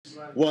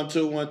1,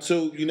 2, 1,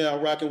 2. You now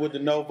rocking with the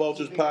No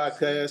Vultures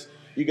podcast.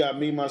 You got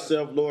me,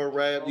 myself, Lord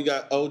Rab. You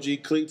got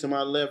OG Cleat to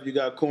my left. You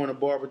got Corner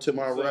Barber to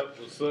my right.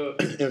 What's up?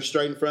 And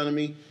straight in front of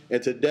me.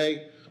 And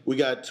today, we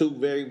got two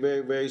very,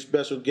 very, very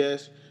special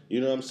guests.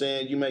 You know what I'm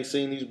saying? You may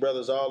seen these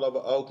brothers all over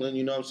Oakland.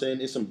 You know what I'm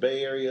saying? It's some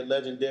Bay Area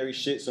legendary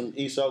shit, some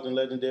East Oakland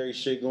legendary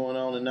shit going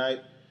on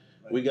tonight.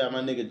 We got my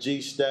nigga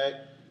G Stack,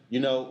 you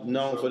know,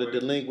 known for the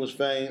Delinquents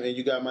fame. And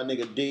you got my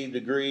nigga D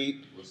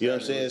Degree. You know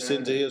what I'm saying?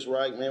 Sitting to his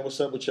right, man. What's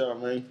up with y'all,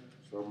 man?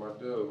 What's my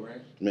dude,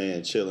 man?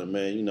 Man, chilling,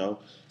 man. You know,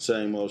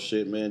 same old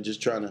shit, man.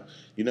 Just trying to,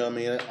 you know what I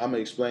mean? I'm going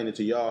to explain it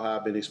to y'all how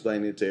I've been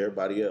explaining it to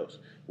everybody else.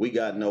 We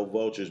got no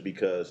vultures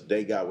because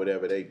they got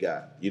whatever they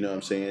got. You know what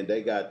I'm saying?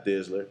 They got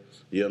Thizzler.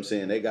 You know what I'm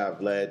saying? They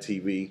got Vlad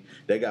TV.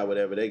 They got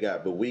whatever they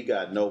got. But we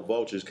got no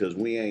vultures because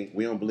we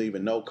don't believe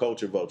in no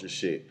culture vulture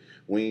shit.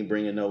 We ain't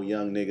bringing no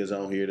young niggas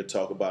on here to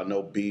talk about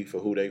no beef or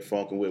who they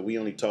funking with. We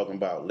only talking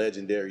about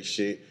legendary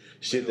shit.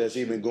 Shit that's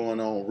even going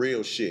on,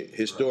 real shit,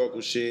 historical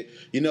shit,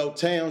 you know,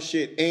 town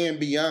shit and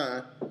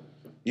beyond.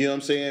 You know what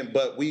I'm saying?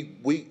 But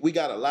we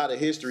got a lot of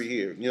history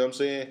here. You know what I'm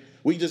saying?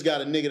 We just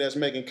got a nigga that's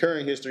making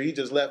current history. He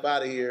just left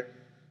out of here,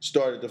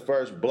 started the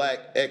first black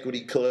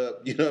equity club,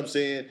 you know what I'm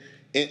saying,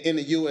 in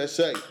the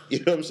USA. You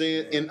know what I'm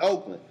saying? In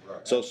Oakland.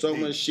 Right. So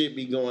much shit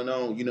be going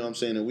on, you know what I'm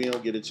saying, and we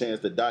don't get a chance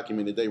to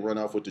document it. They run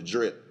off with the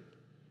drip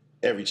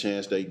every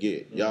chance they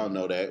get. Y'all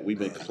know that. We've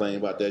been complaining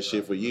about that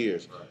shit for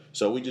years.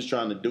 So we just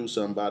trying to do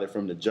something about it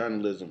from the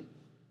journalism,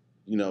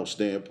 you know,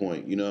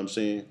 standpoint. You know what I'm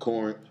saying?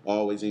 Corn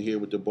always in here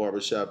with the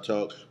barbershop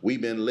talk.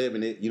 We've been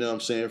living it, you know what I'm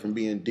saying, from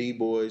being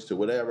D-boys to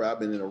whatever. I've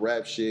been in a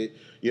rap shit,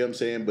 you know what I'm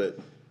saying? But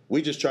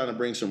we just trying to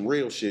bring some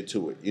real shit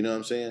to it, you know what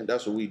I'm saying?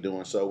 That's what we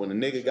doing. So when a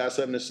nigga got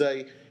something to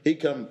say, he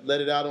come let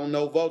it out on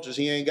No Vultures.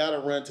 He ain't got to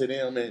run to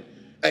them and,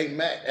 hey,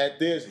 Matt, at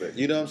this,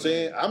 you know what I'm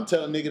saying? I'm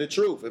telling nigga the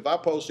truth. If I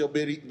post your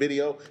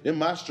video, then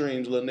my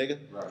streams, little nigga.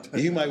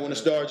 Right. You might want to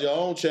start your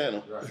own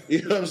channel. Right.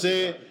 You know what I'm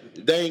saying?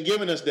 They ain't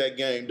giving us that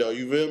game, though.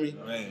 You feel me?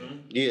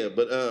 Man. Yeah,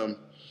 but,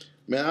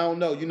 man, I don't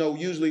know. You know,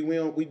 usually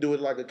we do it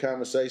like a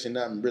conversation,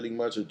 not really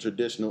much a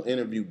traditional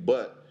interview,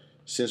 but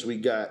since we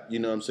got, you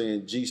know what I'm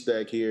saying,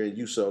 G-Stack here and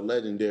you so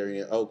legendary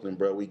in Oakland,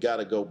 bro, we got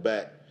to go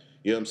back,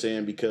 you know what I'm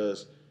saying,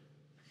 because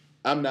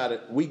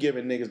we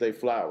giving niggas they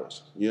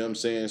flowers. You know what I'm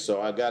saying? So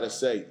I gotta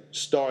say,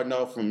 starting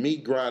off from me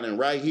grinding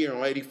right here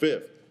on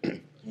 85th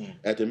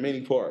at the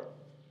mini park.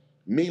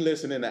 Me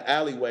listening to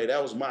Alleyway,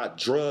 that was my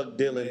drug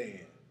dealing,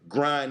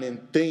 grinding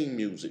theme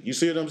music. You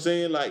see what I'm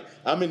saying? Like,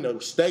 I'm in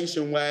the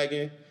station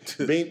wagon.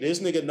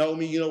 This nigga know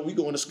me, you know, we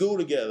going to school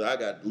together. I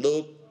got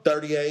Lil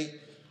 38,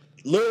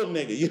 little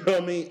nigga, you know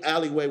what I mean?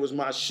 Alleyway was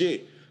my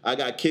shit. I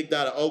got kicked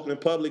out of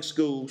Oakland public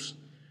schools,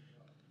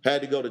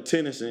 had to go to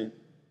Tennyson.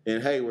 In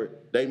Hayward,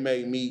 they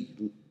made me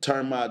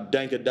turn my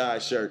Dank or Die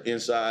shirt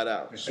inside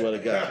out. I swear to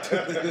God.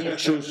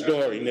 True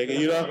story, nigga.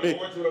 You know what I mean?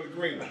 Which one was the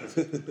green one?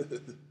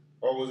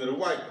 Or was it a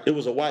white one? It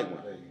was a white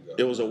one.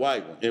 It was a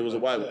white one. It was a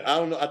white one. I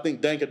don't know. I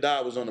think Dank or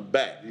Die was on the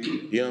back.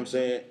 You know what I'm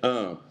saying?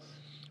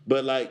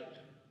 But, like,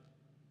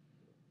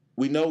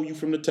 we know you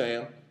from the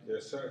town.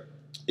 Yes, sir.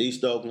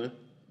 East Oakland,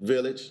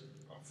 Village.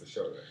 Oh, for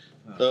sure.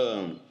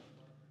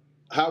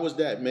 How was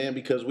that, man?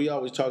 Because we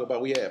always talk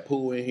about, we had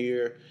Pooh in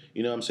here.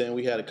 You know what I'm saying?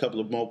 We had a couple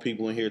of more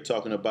people in here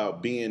talking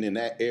about being in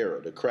that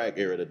era, the crack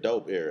era, the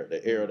dope era,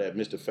 the era that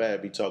Mr.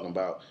 Fab be talking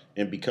about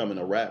and becoming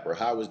a rapper.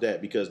 How was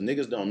that? Because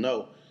niggas don't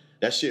know.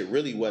 That shit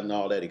really wasn't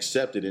all that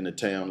accepted in the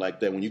town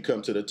like that. When you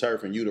come to the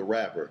turf and you the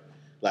rapper,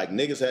 like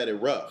niggas had it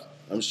rough.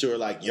 I'm sure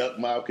like Yuck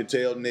Mouth could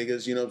tell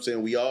niggas, you know what I'm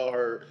saying? We all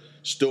heard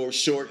stories,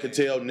 Short could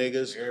tell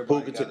niggas,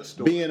 who could tell.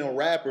 Being a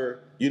rapper,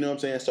 you know what I'm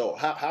saying? So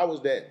how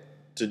was that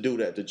to do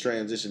that, to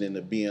transition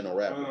into being a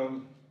rapper?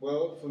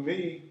 Well, for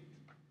me,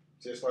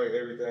 just like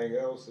everything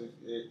else,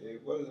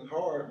 it wasn't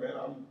hard, man.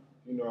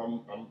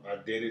 I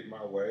did it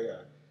my way.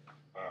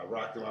 I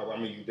rocked it my way. I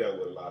mean, you dealt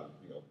with a lot of,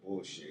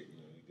 bullshit.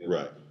 You deal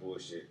with the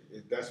bullshit.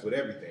 That's with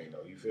everything,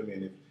 though. You feel me?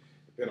 And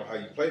depending on how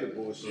you play the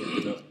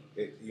bullshit,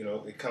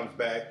 it comes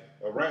back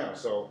around.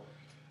 So,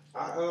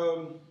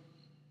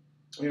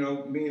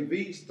 me and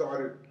V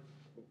started.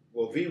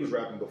 Well, V was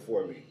rapping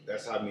before me.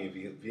 That's how me and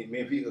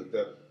V hooked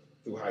up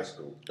through high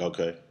school.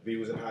 Okay. V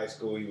was in high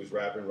school. He was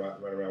rapping,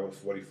 running around with a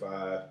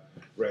 45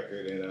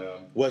 record.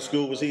 And what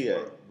school was he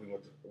at? We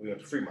went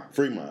to Fremont.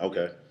 Fremont,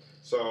 okay.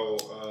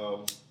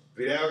 So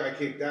Vidal got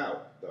kicked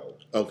out though.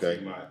 Okay.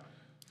 Fremont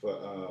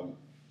for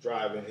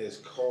driving his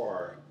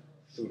car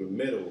through the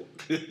middle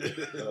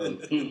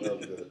of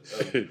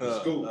the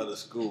school. Of the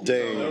school.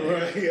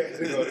 Damn. He had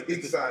to go to the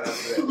east side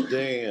after that.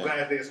 Damn.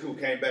 Last day of school,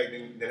 came back,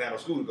 didn't have no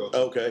school to go to.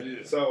 Okay.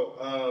 Yeah.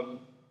 So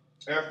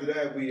after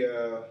that,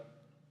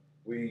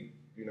 we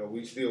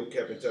still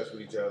kept in touch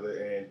with each other,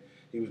 and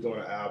he was doing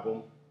an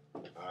album.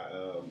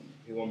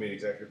 He wanted me to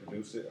executive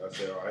produce it. I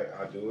said, all right,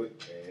 I'll do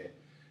it. And,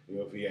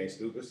 if he ain't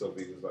stupid, so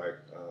he was like,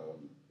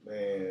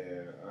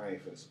 man, I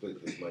ain't finna split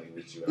this money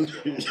with you. I'm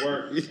going to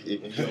work. And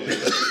you don't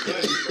get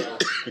money, so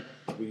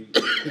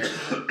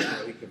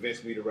he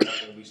convinced me to rap,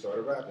 and we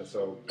started rapping.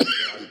 So I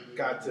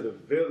got to the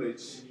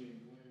Village,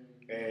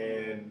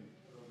 and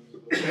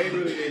they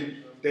really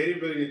didn't they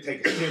didn't really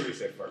take it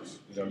serious at first.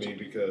 You know what I mean?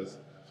 Because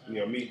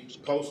me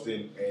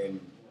posting and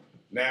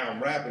now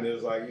I'm rapping. It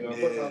was like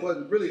I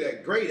wasn't really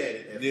that great at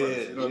it at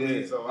first. You know what I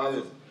mean?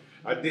 So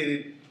I did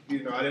it.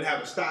 I didn't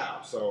have a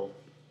style. So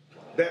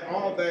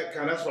all that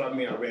that's what I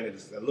mean. I ran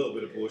into a little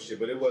bit of bullshit,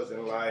 but it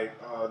wasn't like,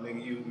 oh,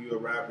 nigga, you a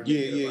rapper.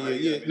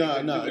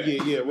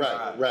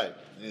 Right.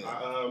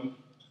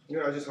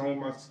 Yeah. I just honed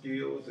my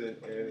skills, and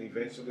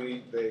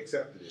eventually they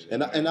accepted it.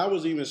 And I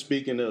was even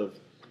speaking of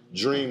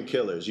dream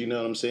killers. You know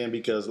what I'm saying?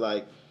 Because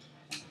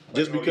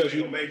just because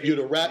you're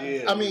the rap,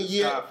 I mean,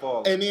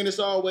 and then it's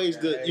always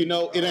it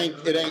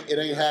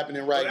ain't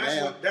happening right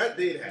now. That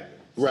did happen.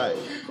 Right.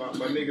 So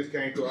my niggas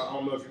came through. I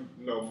don't know if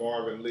you know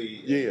Marvin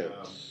Lee. And,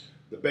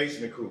 the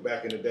Basement Crew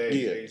back in the day.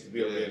 Yeah. They used to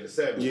be over there in the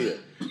 70s. Yeah.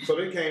 So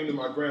they came to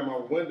my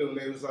grandma's window and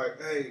they was like,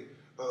 hey,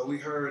 we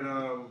heard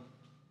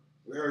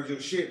your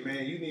shit,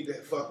 man. You need to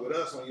fuck with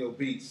us on your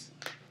beats.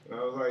 And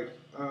I was like,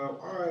 all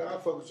right, I'll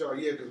fuck with y'all,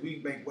 because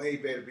we make way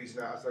better beats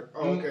now. I was like,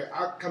 okay,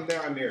 I'll come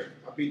down there.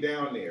 I'll be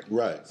down there.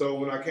 Right. So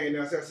when I came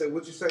down, I said,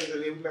 what you say? I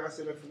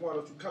said, for one,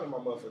 don't you come to my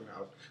motherfucking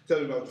house? Tell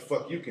me what the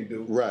fuck you can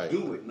do. Right.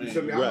 Do it. You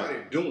feel me? I'm out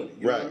here doing it.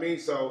 You know what I mean?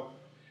 So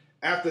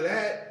after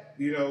that,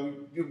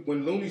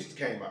 when Loonies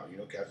came out,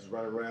 cats was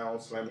running around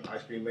slamming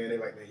Ice Cream Man. They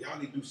like, man, y'all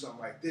need to do something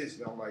like this.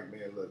 And I'm like,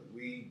 man, look,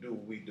 we do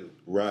what we do.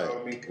 Right. You know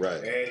what I mean? Right.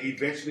 And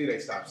eventually they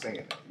stopped saying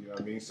that. You know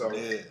what I mean? So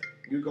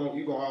you're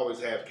gonna always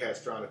have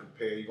cats trying to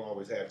compare. You're gonna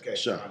always have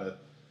cats trying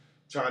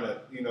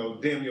to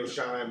dim your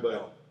shine.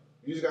 But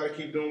you just gotta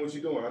keep doing what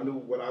you're doing. I knew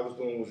what I was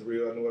doing was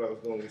real. I knew what I was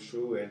doing was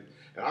true, and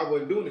I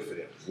wasn't doing it for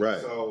them.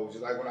 Right. So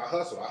just like when I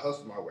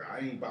hustled my way. I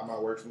ain't buy my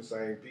work from the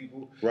same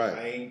people. Right.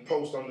 I ain't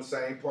post on the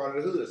same part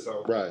of the hood.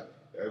 So right.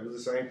 That was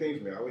the same thing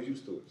for me. I was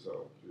used to it.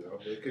 So,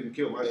 they couldn't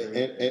kill my dream.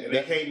 And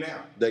they can't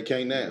now. They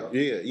can't now.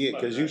 Yeah,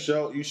 because you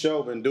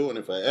show been doing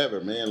it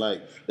forever, man.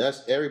 Like,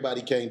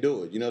 everybody can't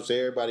do it. You know what I'm saying?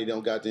 Everybody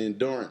don't got the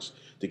endurance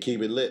to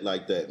keep it lit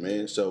like that,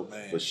 man. So,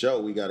 for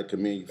sure, we got to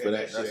commend you for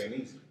that. That shit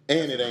ain't easy.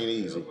 And it ain't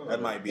easy.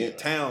 That might be a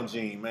town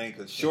gene, man,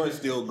 because Short's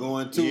still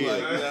going, too.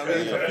 Like, I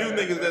mean, a few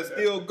niggas that's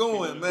still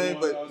going, man,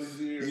 but,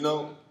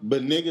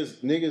 But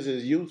niggas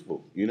is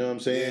youthful. You know what I'm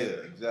saying?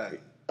 Yeah, exactly.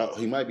 Oh,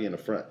 he might be in the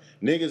front.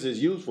 Niggas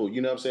is useful,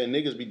 you know what I'm saying?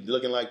 Niggas be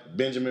looking like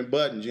Benjamin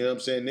Buttons, you know what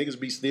I'm saying? Niggas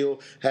be still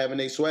having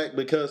their swag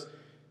because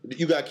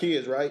you got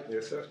kids, right?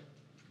 Yes, sir.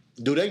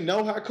 Do they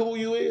know how cool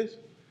you is?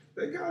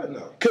 They gotta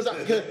know. Cause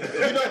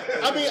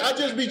I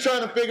just be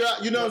trying to figure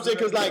out, you know what I'm saying?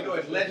 Cause like,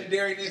 it's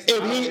legendariness.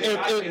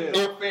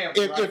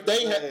 If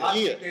they had, I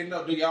think they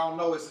know. Do y'all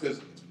know it's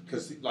because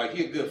like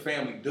he a good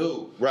family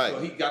dude, right? So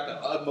he got the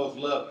utmost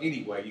love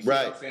anyway. You see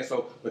what I'm saying?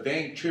 So, but they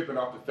ain't tripping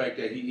off the fact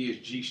that he is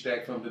G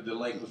Stack from the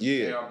Delinquents,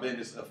 town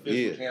business,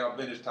 official town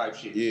business type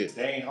shit. Yeah.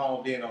 They ain't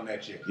homed in on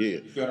that shit. Yeah.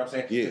 You feel what I'm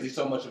saying? Yeah. Because he's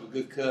so much of a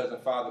good cousin,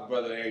 father,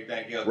 brother, and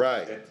everything else.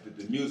 Right. That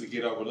the music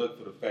get overlooked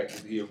for the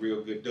fact that he a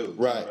real good dude.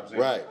 Right. You know what I'm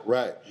saying?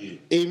 Right. Yeah.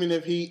 Even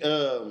if he,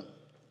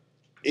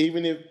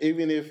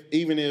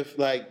 even if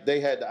like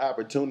they had the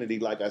opportunity,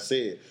 like I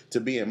said, to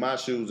be in my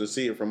shoes and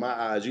see it from my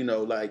eyes,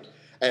 like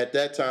at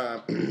that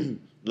time.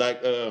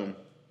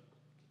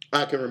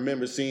 I can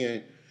remember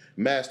seeing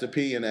Master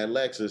P in that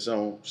Lexus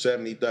on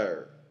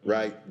 73rd,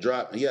 right?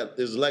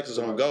 His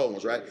Lexus on gold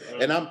ones, right?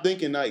 And I'm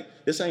thinking, like,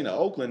 this ain't an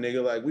Oakland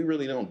nigga. Like, we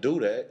really don't do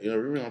that. We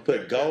really don't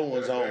put gold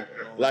ones on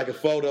like a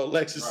photo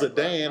Lexus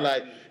sedan.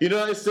 Like,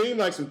 it seemed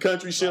like some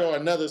country shit or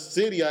another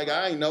city. Like,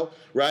 I ain't know,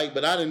 right?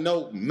 But I didn't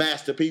know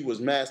Master P was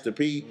Master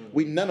P.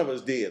 None of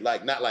us did.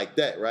 Like, not like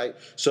that, right?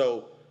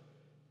 So,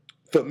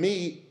 for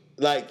me,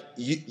 like,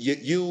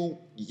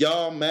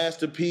 y'all,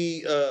 Master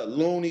P,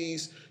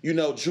 Loonies,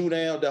 Drew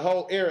Down, the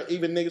whole era,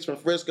 even niggas from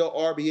Frisco,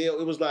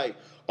 RBL, it was like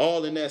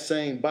all in that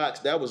same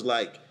box. That was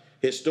like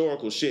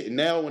historical shit. And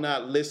now when I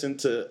listen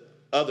to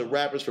other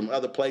rappers from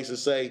other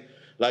places say,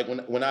 like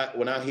when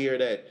I hear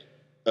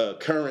that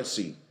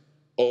Currency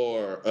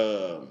or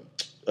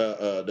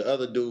the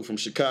other dude from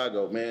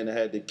Chicago, man, that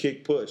had the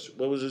Kick Push.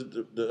 What was his?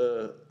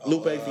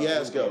 Lupe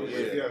Fiasco.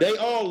 Yeah. They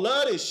all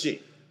love this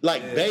shit.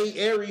 Like Bay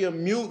Area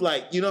mute,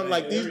 like these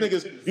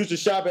niggas used to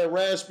shop at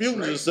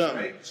Rasputin's or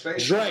something.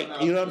 Drake,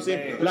 you know what I'm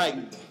saying? Like,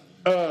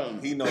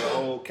 he know the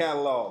whole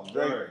catalog.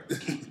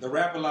 Drake, the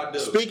rapper like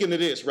this. Speaking of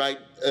this, right?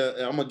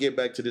 I'm gonna get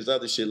back to this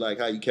other shit, like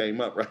how you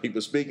came up, right?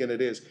 But speaking of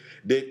this,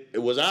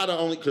 was I the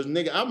only? Because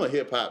nigga, I'm a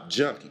hip hop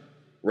junkie,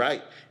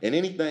 right? And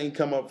anything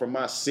come up from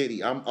my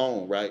city, I'm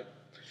on, right?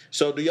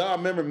 So do y'all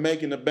remember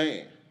Making the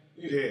Band?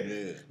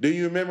 Yeah. Do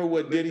you remember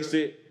what Diddy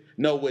said?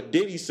 No, what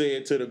Diddy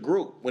said to the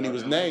group when he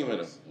was naming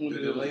them. The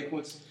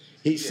Delinquents.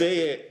 He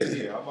said,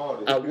 I'm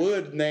on it. I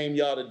would name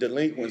y'all the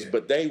Delinquents,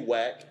 but they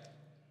whack.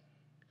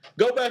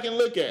 Go back and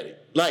look at it.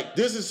 Like,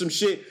 this is some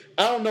shit.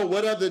 I don't know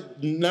what other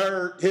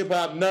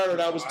hip-hop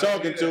nerd I was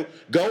talking to.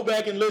 Go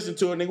back and listen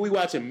to it. Nigga, we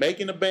watching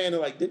Making the Band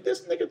and like, did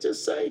this nigga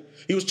just say?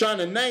 He was trying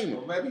to name him.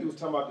 Well, maybe he was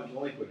talking about the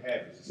delinquent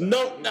habits.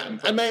 No,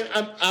 I mean,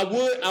 I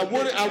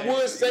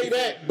would say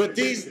that, but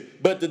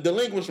the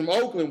Delinquents from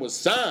Oakland was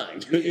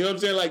signed. You know what I'm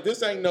saying? Like,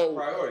 this ain't no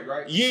priority,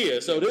 right? Yeah,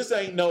 so this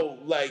ain't no,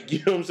 like, you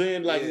know what I'm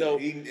saying? Like, no.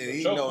 The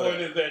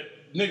point is that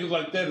niggas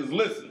like that is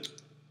listening.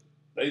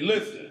 They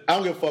listen. I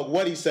don't give a fuck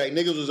what he say.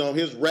 Niggas was on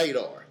his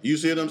radar. You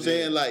see what I'm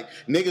saying? Like,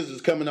 niggas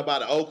is coming up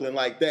out of Oakland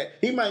like that.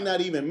 He might not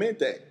even meant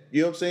that.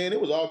 You know what I'm saying?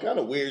 It was all kind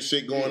of weird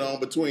shit going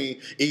on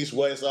between East,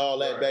 West, all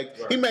that back.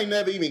 Right. He may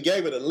never even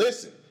gave it a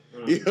listen.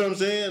 You know what I'm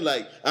saying?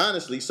 Like,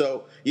 honestly.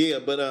 So, yeah,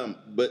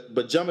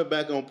 but jumping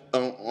back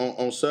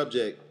on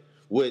subject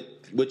with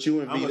you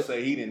and I'm B. gonna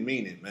say he didn't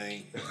mean it,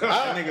 man.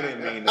 That nigga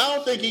didn't mean it. I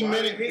don't think he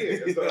meant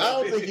it. I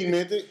don't think he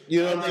meant it.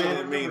 You know what I'm saying? I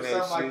don't remember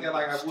something like that.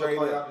 Like I would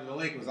call y'all the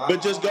Delinquents.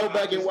 But just go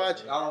back and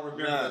watch. I don't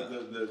remember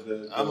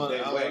the I'm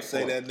gonna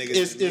say that nigga.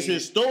 It's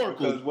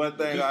historical. Because one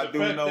thing just I do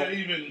know. That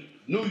even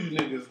knew you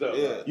niggas though.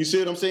 Yeah. You see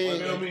what I'm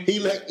saying? You know what I mean?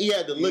 He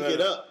had to look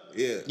it up.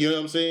 Yeah. You know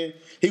what I'm saying?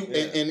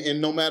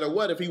 And no matter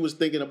what, if he was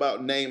thinking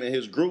about naming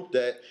his group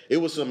that, it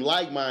was some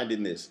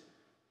like-mindedness.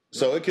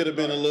 So it could have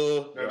been a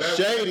little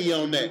shady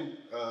on that.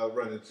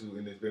 Run into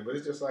in this bit, but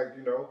it's just like,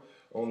 you know,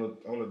 on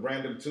a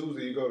random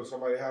Tuesday, you go to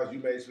somebody's house, you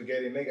made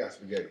spaghetti and they got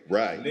spaghetti.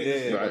 Right. Right.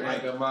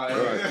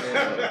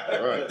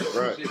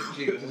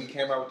 When we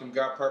came out with them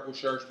got purple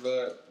shirts,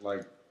 blood,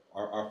 like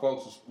our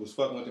folks was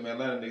fucking with them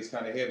Atlanta niggas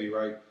kind of heavy,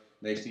 right?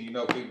 Next thing you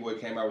know, Big Boy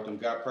came out with them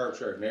got purple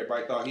shirts, and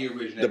everybody thought he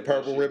originated the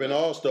Purple Ribbon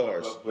All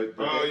Stars. But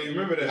you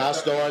remember that? I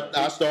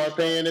started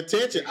paying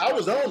attention. I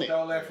was on it.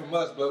 Stole that from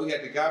us, but we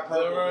had the got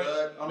purple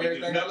blood on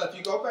everything. I left.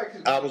 You go back.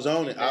 I was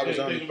on it.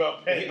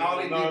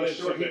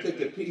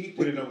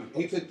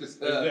 He took the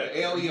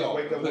LEO.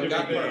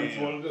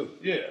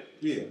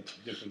 Yeah.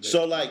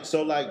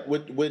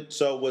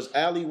 So was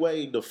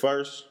Alleyway the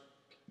first?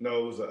 No,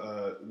 it was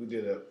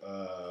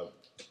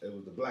it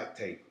was the black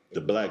tape. The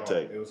black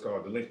tape. It was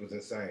called Delinquents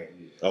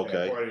Insane.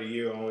 Okay. And Party of the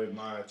Year on it.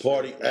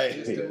 Party of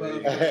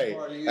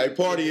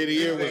the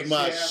Year was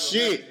my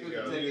shit.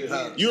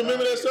 You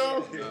remember that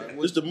song?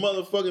 It's the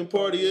motherfucking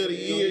Party of the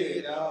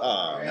Year.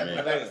 Oh,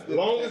 man.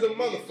 Long as a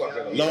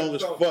motherfucker. Long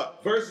as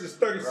fuck. Versus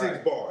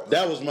 36 bars.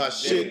 That was my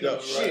shit, though.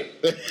 Shit.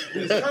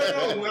 Just turn it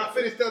on. When I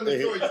finish telling the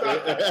story,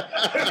 stop.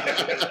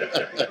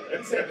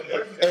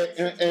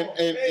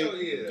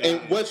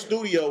 And what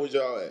studio was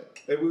y'all at?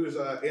 We was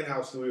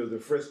in-house studios in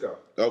Frisco.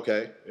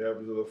 Okay. Yeah, it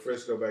was a little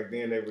Frisco back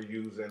then. They were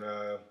using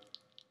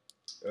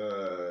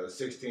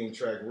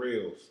 16-track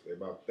reels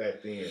about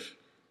that then.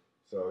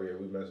 So yeah,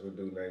 we messed with a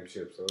dude named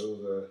Chip. So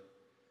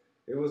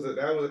that was an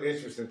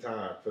interesting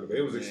time for them.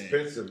 It was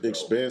expensive. Though.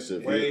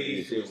 Expensive.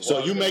 Way.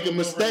 So you make a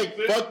mistake.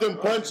 Fuck them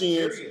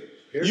punch-ins.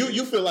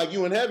 You feel like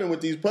you in heaven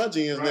with these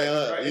punch-ins now,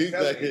 huh? Right.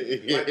 Like back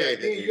then,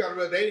 you gotta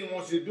realize they didn't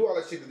want you to do all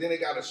that shit, because then they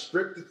gotta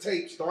strip the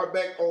tape, start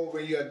back over,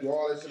 and you gotta do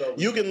all that shit over.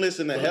 You can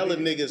listen to hella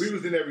niggas. We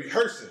was in there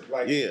rehearsing.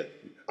 Like, yeah.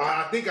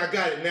 I think I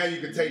got it. Now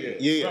you can take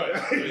it. Yeah. Right.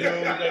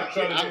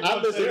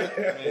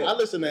 I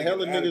listen to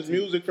hella niggas'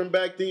 music from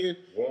back then,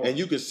 and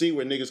you could see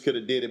where niggas could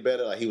have did it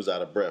better. Like, he was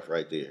out of breath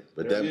right there,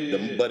 but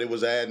but it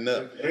was adding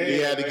up. He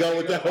had to go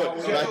with that one.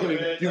 Like,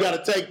 you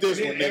got to take this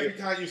one, nigga. Every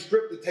time you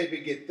strip the tape,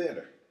 it get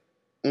thinner.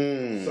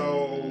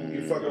 So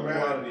you fuck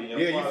around.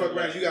 You fuck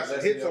around. You got some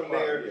hits on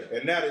there,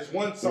 and now there's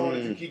one song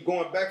that you keep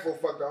going back for.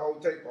 Fuck the whole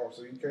tape off,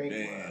 so you can't.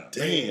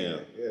 Damn.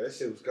 Yeah, that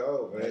shit was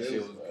cold, man.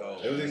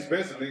 It was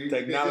expensive.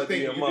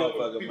 Technology, a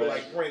motherfucker, people man.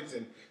 like Prince,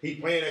 and he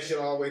playing that shit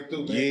all the way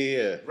through, man.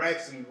 Yeah.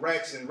 Racks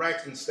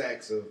and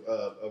stacks of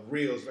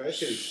reels, man. That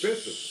shit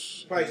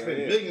expensive. Probably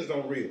spent millions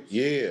on reels.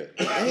 Yeah.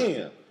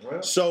 Damn.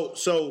 Well,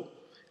 So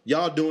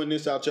y'all doing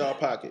this out y'all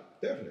pocket?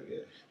 Definitely,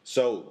 yeah.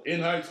 So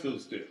in high school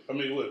still. I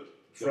mean, what?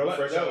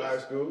 Fresh out of high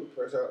school,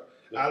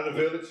 out of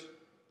the village.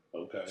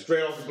 Okay.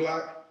 Straight off the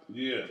block.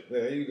 Yeah.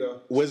 There you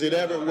go. Was it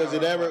ever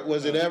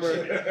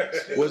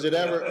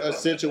a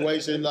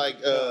situation like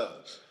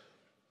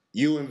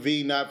you and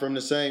V not from the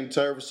same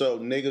turf, so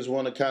niggas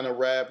want to kind of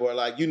rap, or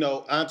like,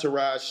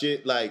 entourage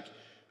shit, like,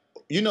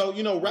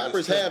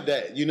 rappers have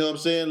that, you know what I'm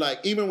saying? Like,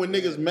 even when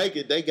niggas make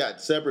it, they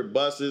got separate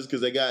buses because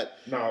they got.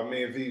 No,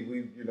 me and V,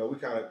 we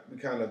kind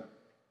of.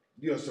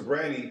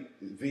 Sobrani,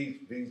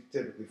 V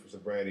typically from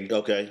Sobrani.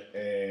 Okay.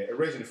 And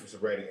originally from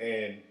Sobrani.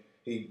 And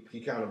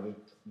he kind of was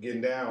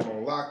getting down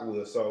on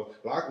Lockwood. So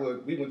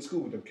Lockwood, we went to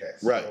school with them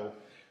cats. Right. So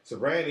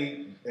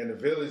Sobrani and the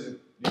village,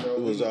 it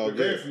was all we're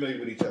very good. familiar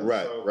with each other.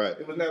 Right, so right.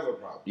 It was never a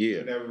problem. Yeah.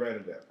 We never ran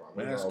into that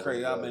problem. Man, that's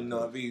crazy. I've been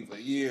knowing V for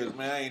years,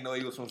 man. I ain't know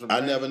he was from some. I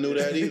never knew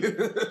that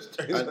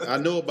either. I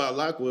knew about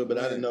Lockwood, but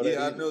I didn't know that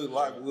either. Yeah, I knew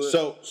Lockwood.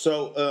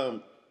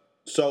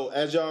 So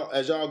as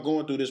y'all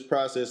going through this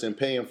process and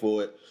paying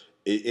for it,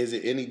 is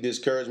it any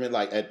discouragement?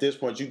 Like, at this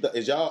point,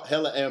 is y'all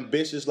hella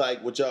ambitious,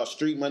 like, with y'all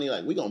street money?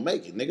 Like, we gonna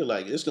make it, nigga.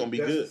 Like, it's gonna be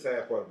good. That's the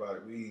sad part about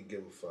it. We didn't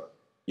give a fuck.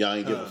 Y'all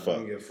ain't give a fuck.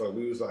 We didn't give a fuck.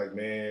 We was like,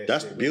 man.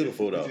 That's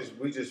beautiful, though.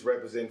 We just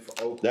represent for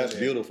Oakland. That's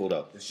beautiful,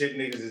 though. The shit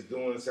niggas is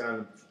doing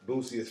sounding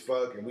boozy as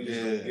fuck, and we just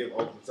gonna give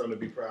Oakland something to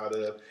be proud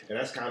of. And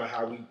that's kind of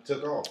how we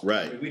took off.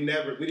 Right. I mean,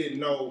 we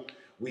didn't know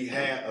we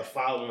had a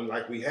following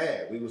like we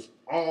had. We was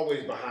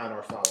always behind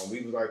our following.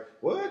 We was like,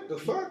 what the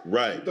fuck?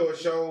 Right. We throw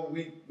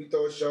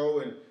a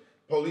show, and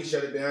police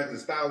shut it down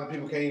because 1,000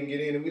 people can't even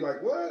get in, and we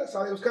like, what? That's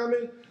how they was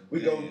coming. We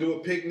go do a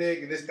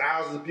picnic, and there's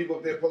thousands of people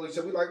up there. Police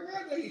shut. We like,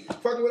 what? They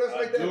fucking with us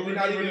like that? We're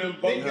not even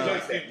thinking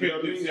like that. You know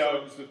what I mean?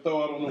 Y'all used to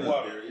throw out on the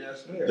water.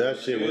 That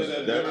shit was.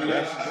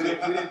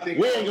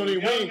 We ain't gonna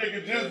even.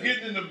 Nigga just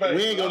getting in the back.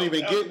 We ain't gonna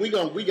even get.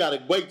 We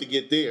gotta wait to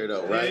get there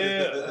though, right?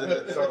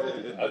 Yeah. So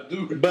I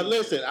do. But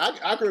listen,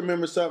 I can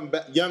remember something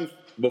young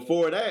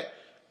before that.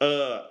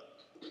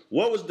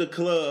 What was the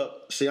club?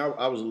 See,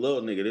 I was a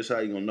little nigga. This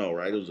how you gonna know,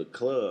 right? It was a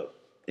club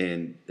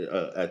in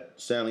at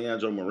San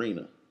Leandro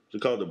Marina.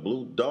 It's called the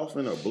Blue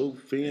Dolphin or Blue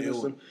Fin or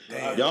something.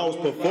 Y'all was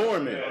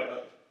performing.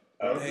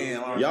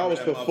 Y'all was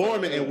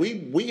performing, and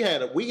we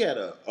had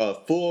a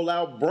full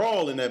out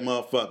brawl in that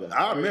motherfucker.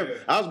 I remember.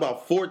 I was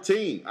about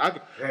 14.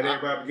 Had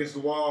everybody against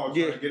the wall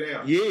trying to get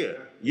out. Yeah.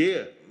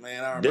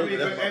 Man, I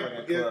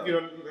remember you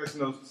know, that's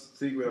no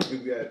secret. We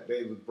got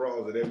David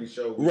brawls at every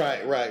show.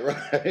 Right. We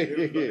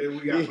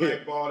got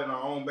blackballed in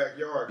our own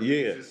backyard. Yeah.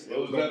 It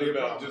was that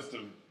about just a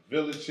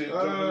village shit? No,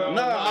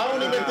 I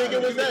don't even think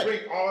it was that.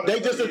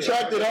 They just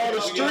attracted all the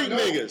street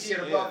niggas.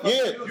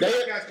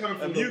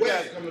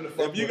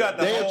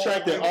 They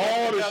attracted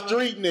all the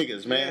street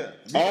niggas, man.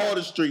 All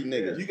the street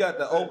niggas. You got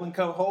the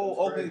whole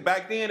Oakland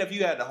back then. If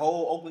you had the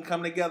whole Oakland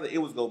come together,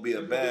 it was gonna be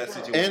a bad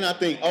situation. And I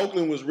think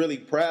Oakland was really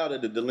proud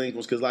of the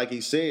Delinquents because, like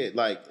he said,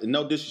 like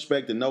no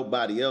disrespect to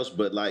nobody else,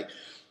 but like.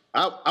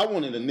 I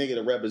wanted a nigga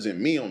to represent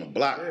me on the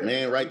block,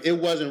 man, right? It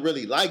wasn't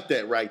really like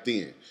that right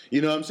then.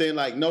 You know what I'm saying?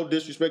 Like, no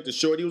disrespect to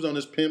Short. He was on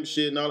this pimp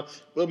shit and all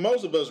that. But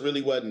most of us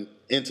really wasn't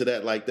into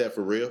that like that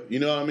for real. You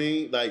know what I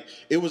mean? Like,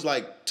 it was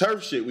like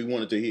turf shit we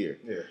wanted to hear.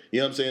 Yeah.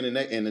 You know what I'm saying?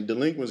 And the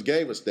Delinquents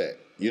gave us that.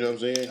 You know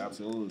what I'm saying?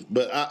 Absolutely.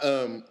 But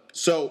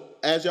so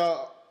as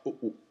y'all,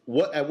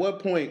 at what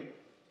point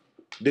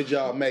did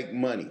y'all make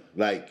money?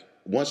 Like,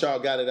 once y'all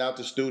got it out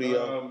the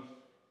studio?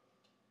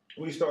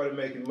 We started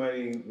making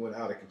money when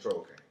Out of Control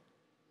came.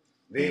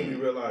 Then we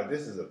realized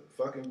this is a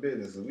fucking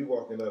business. And we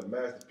walking up,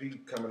 Master P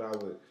coming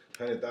out with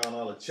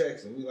 $100,000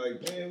 checks, and we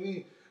like,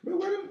 man,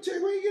 where you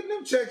getting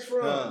them checks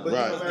from? But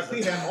right. you know, Master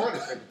P had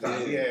artists at the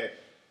time. He had,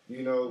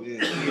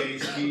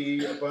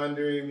 PhD up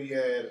under him. He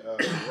had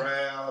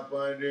Ral up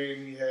under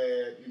him. He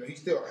had, he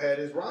still had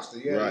his roster.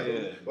 He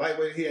had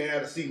lightweight. He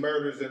had to see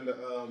Murders and the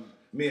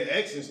Mia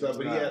X and stuff,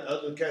 but he had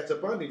other cats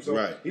up under him.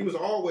 So he was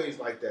always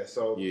like that.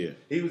 So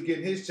he was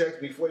getting his checks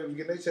before he was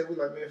getting their checks. We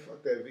like, man,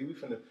 fuck that, V. We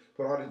finna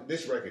put all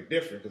this record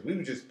different because we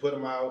would just put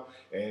them out,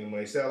 and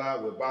when they sell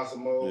out with Bossa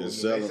Mode, with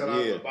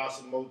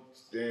Bossa Mode,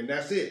 and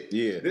that's it.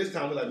 Yeah. This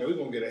time we're like, man, we're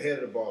gonna get ahead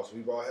of the ball. So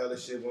we bought hella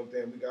shit one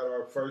thing. We got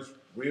our first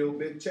real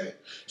big check.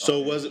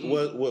 So was it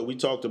what we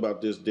talked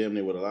about this damn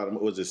near with a lot of,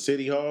 was it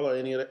City Hall or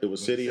any of that? It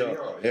was City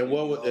Hall. And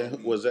what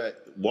was that?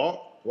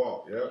 Walk,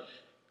 yeah.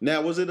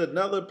 Now, was it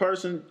another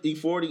person,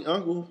 E40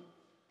 uncle?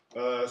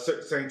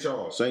 St.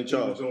 Charles. St.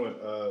 Charles. He was doing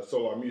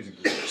Solar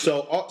Music Group.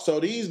 So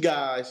these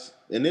guys,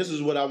 and this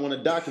is what I want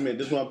to document.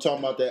 This is what I'm talking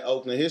about, that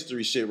Oakland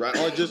history shit, right?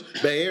 Or just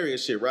Bay Area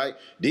shit, right?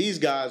 These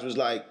guys was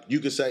like,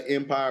 you could say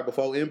Empire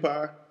before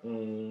Empire.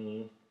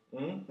 They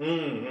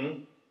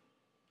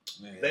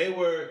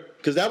were,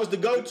 because that was the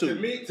go-to. To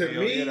me,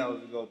 that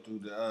was the go-to.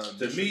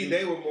 To me,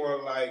 they were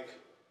more like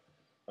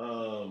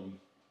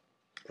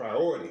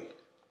Priority.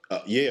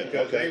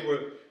 Because they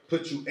would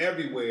put you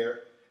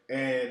everywhere,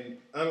 and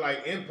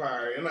unlike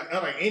Empire, and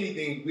unlike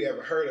anything we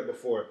ever heard of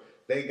before,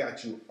 they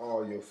got you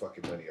all your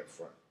fucking money up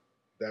front.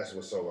 That's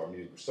what Solar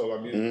Music.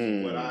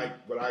 What I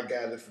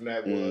gathered from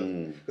that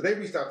was, because they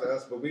reached out to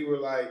us, but we were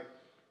like,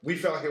 we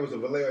felt like it was a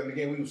Vallejo, and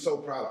again, we were so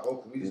proud of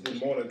Oakland. We just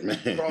didn't want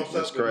to cross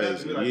up with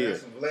nothing. We like,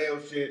 that's some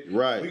Vallejo shit.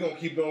 Right. We're going to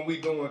keep doing what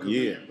we doing.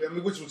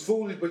 Which was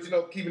foolish, but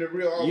keeping it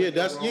real. We're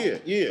like,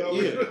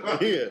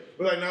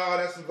 nah,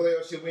 that's some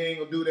Vallejo shit. We ain't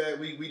going to do that.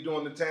 We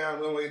doing the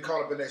town. We don't get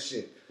caught up in that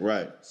shit.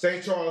 Right.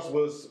 St. Charles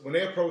was, when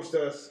they approached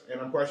us,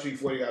 and I'm quite sure he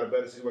got a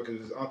better situation because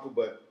his uncle,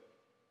 but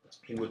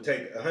he would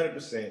take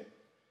 100%,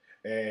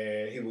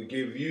 and he would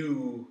give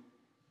you,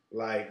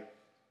 like,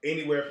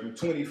 anywhere from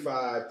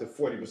 25 to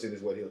 40%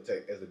 is what he'll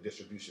take as a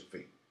distribution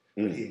fee.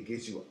 But he'll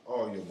get you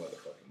all your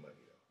motherfucking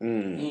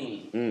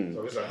money, though.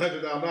 So if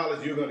it's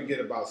 $100,000, you're going to get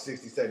about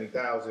 60,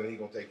 70,000, and he's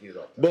going to take his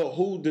off. But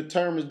who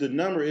determines the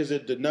number? Is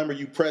it the number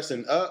you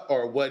pressing up,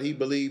 or what he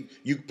believed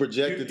you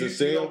projected to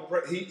sell?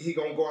 He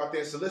going to go out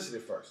there and solicit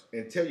it first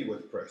and tell you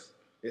what to press.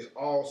 It's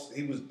all,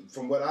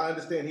 from what I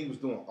understand, he was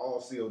doing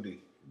all COD.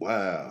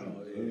 Wow.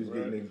 He was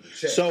getting the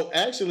check. So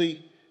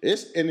actually,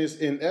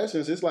 in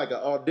essence, it's like an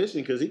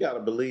audition because he got to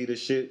believe this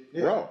shit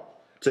raw.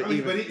 But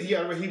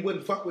he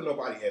wouldn't fuck with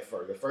nobody at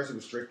first. At first, it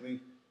was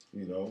strictly,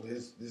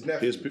 his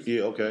nephews.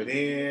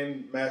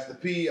 Then Master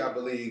P, I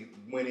believe,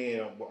 went in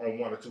on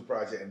one or two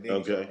projects, and then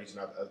he started reaching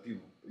out to other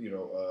people.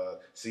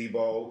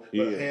 Sebo,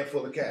 but a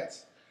handful of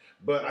cats.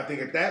 But I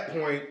think at that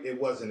point, it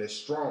wasn't as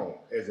strong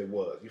as it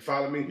was. You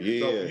follow me?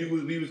 Yeah.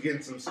 So we was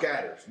getting some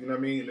scatters. You know what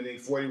I mean? And then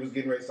 40 was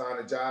getting ready to sign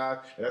a job,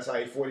 and that's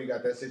how 40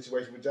 got that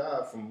situation with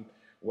job. From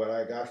what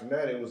I got from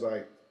that, it was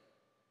like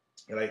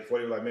And like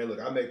 40 was like, man, look,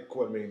 I make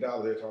 $250,000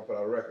 every time I put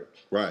out a record.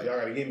 Right. Y'all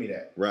gotta give me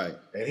that. Right.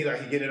 And he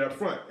get it up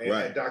front and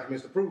Right. had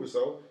documents to prove it.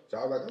 So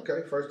I was like,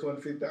 okay, first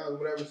 250,000,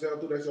 whatever sell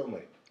through, that's your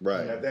money.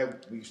 Right. And after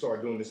that, we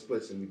started doing the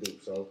splits and we do.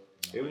 So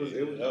that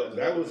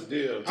was the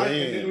deal. And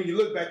then when you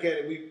look back at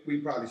it, we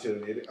probably should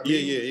have did it. I mean,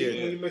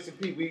 even when you mentioned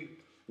Pete, we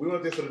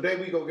went there. So the day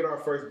we go get our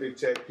first big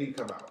check, Pete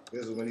come out.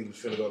 This is when he was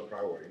finna go to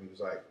Priority. And he was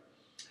like,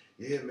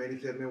 yeah, man. He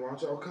said, man, why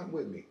don't y'all come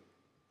with me?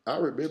 I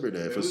remember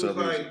that And for some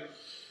reason.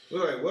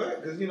 We're like,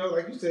 what? Because,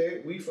 like you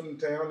said, we from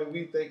the town and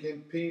we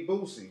thinking P.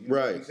 Boosie.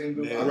 Right.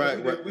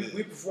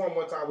 We performed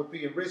one time with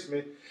P in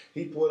Richmond.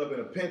 He pulled up in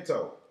a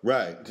Pinto.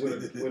 Right.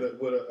 With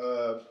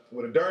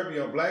a derby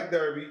on, black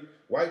derby,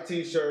 white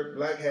T-shirt,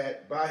 black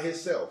hat, by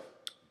himself.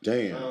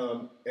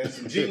 Damn. And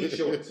some jean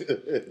shorts.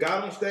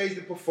 Got on stage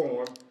to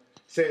perform.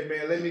 Said,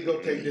 man, let me go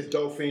take this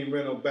Dolphin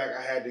rental back.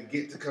 I had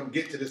to come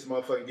get to this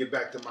motherfucker and get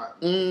back to my...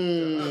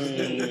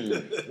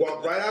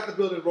 Walked right out the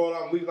building, rolled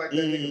out, and we was like that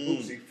nigga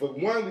Boosie. For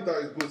one, we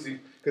thought he was Boosie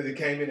because he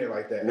came in there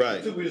like that. Right.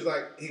 And two, we was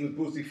like, he was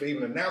Boosie for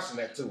even announcing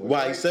that to us. Why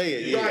right? he say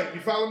it, yeah. Right,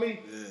 you follow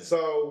me? Yeah.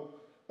 So,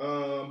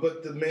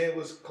 but the man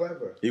was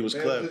clever. He was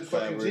clever. He was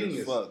fucking Clever as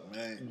genius. Fuck,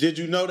 man. Did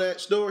you know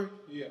that story?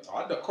 Yeah,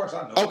 of course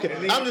I know. Okay,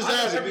 And then- I'm just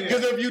asking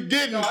because if you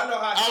didn't, No, I know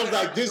how- I was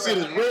like, this shit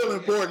is real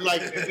important.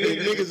 Like,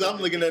 niggas,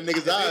 I'm looking at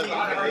niggas' eyes.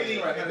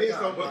 And then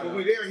so, but when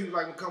we there, he was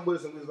like, well, come with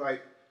us. And we was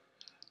like,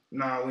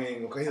 nah, we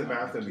ain't gonna. He was like,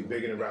 man, I'm gonna be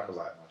bigger than Rap a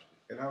Lot.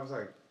 And I was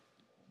like,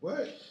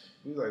 what?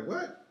 He was like,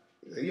 what?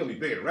 He said, you gonna be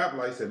bigger than Rap a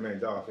Lot? He said, man,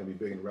 dog, I'm gonna be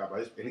bigger than Rap a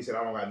Lot. And he said,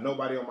 I don't got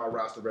nobody on my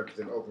roster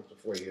representing Oakland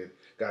before he had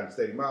got in the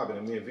Steady Mob.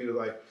 And me and V was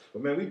like,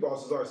 well, man, we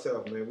bosses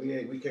ourselves, man.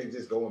 We can't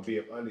just go and be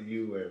up under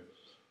you. And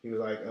he was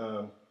like,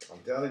 I'm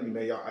telling you,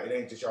 man, y'all, it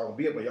ain't just y'all gonna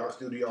be up, but y'all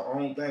still do your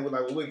own thing. We're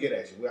like, well, we'll get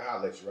at you. We'll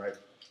holler at you, right?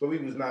 But we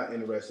was not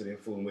interested in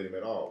fooling with him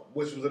at all,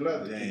 which was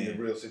another keeping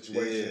the real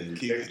situation. Yeah,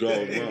 keep it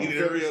going wrong. Keep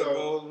it real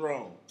goes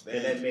wrong.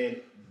 And that man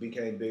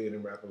became bigger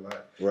than Rap a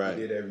Lot. Right.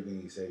 He did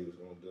everything he said he was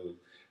gonna do.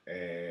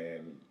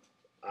 And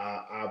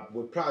I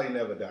would probably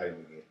never die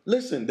him again.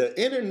 Listen,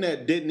 the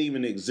internet didn't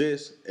even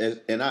exist,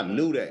 and I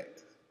knew that.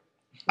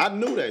 I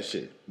knew that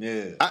shit.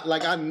 Yeah.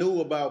 I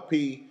knew about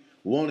P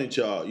wanted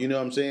y'all. You know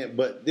what I'm saying?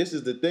 But this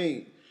is the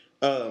thing.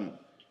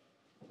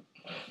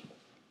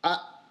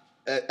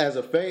 As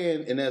a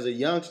fan and as a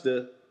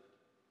youngster,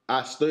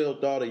 I still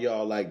thought of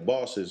y'all like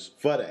bosses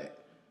for that.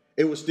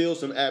 It was still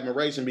some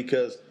admiration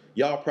because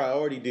y'all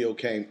Priority deal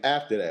came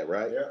after that,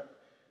 right? Yeah.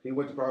 He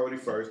went to Priority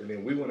first, and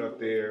then we went up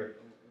there.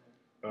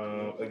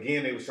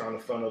 Again, they was trying to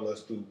funnel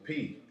us through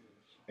P.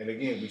 And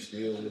again, we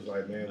still was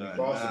like, man, we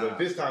bossed it. But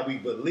this time we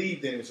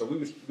believed in it, so we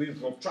was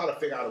gonna try to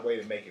figure out a way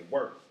to make it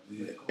work.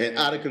 Yeah. And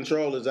Out of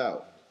Control is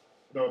out.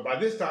 No, by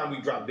this time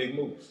we dropped Big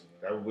Moves,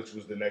 which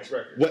was the next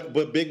record.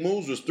 But Big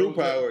Moves was through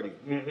Priority.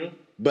 Mm-hmm.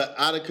 But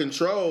Out of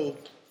Control,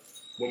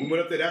 When we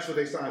went up there, that's what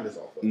they signed us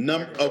off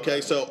of.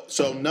 okay,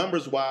 so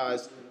numbers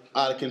wise,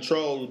 Out of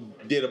Control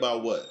did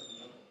about what?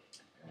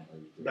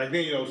 Back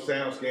then,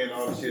 sound scan,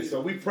 all this shit. So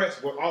we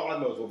pressed, well, all I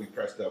know is what we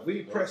pressed up.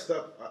 We pressed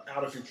up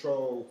Out of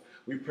Control,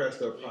 we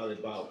pressed up probably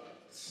about,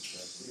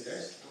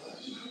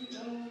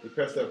 we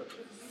pressed up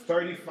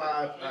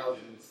 35,000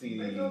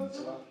 CDs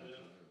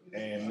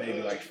and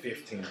maybe like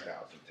 15,000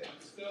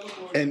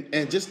 tapes.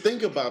 And just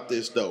think about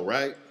this though,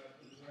 right?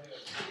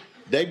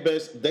 They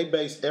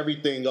base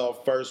everything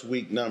off first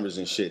week numbers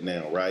and shit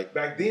now, right?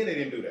 Back then, they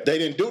didn't do that. They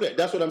didn't do that.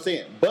 That's what I'm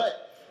saying.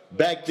 But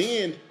back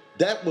then,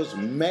 that was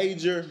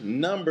major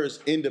numbers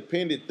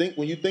independent.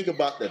 When you think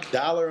about the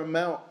dollar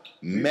amount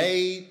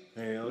made,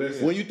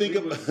 Listen, when you think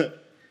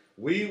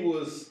we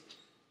was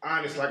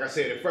honest, like I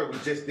said at first,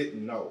 we just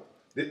didn't know.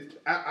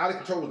 Out of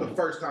Control was the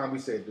first time we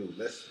said, dude,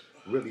 let's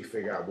really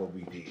figure out what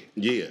we did.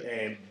 Yeah.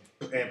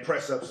 And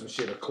press up some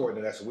shit according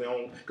to that. So we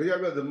don't, because you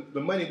remember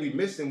the money we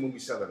missing when we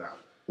sell it out.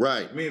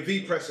 Right. Me and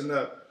V pressing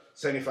up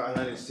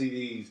 7,500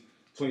 CDs,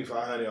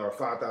 2,500 or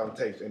 5,000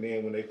 tapes, and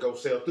then when they go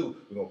sell through,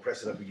 we're gonna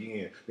press it up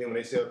again. Then when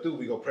they sell through,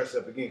 we gonna press it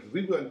up again because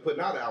we wasn't putting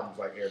out albums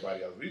like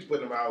everybody else. We was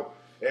putting them out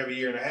every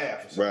year and a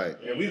half. Or something.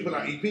 Right. And we was putting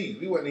out EPs.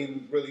 We wasn't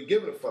even really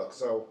giving a fuck.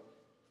 So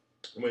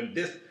when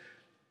this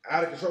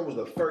Out of Control was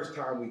the first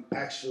time we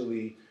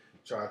actually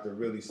tried to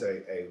really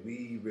say, hey,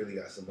 we really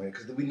got some money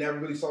because we never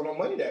really saw no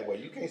money that way.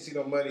 You can't see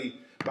no money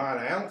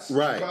buying an ounce.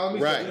 Right. You follow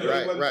me? Right. So we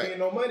really wasn't Right. seeing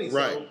no money.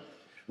 Right. So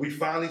we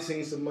finally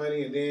seen some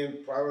money, and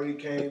then Priority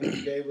came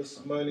and gave us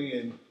some money,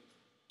 and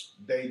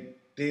they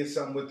did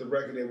something with the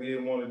record that we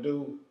didn't want to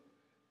do,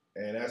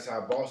 and that's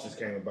how Bosses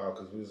came about.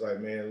 Because we was like,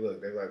 man,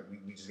 look, they like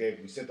we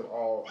sent them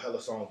all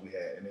hella songs we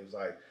had, and it was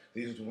like,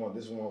 these we want,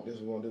 this we want, this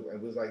we want to do, and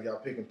we was like, y'all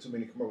picking too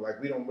many commercials.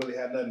 Like we don't really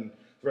have nothing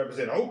to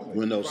represent Oakland.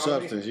 With no You follow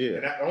me? substance, yeah.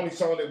 And the only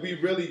song that we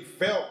really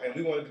felt and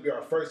we wanted to be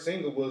our first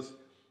single was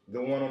the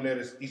one on there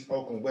that's East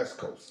Oakland, West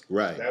Coast.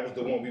 Right. That was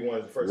the one we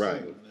wanted the first Right.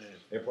 single.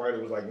 And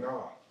Priority was like,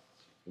 nah.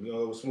 It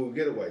was Smooth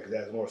Getaway because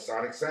that's more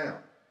sonic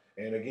sound.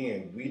 And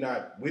again, we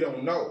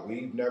don't know.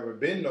 We've never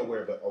been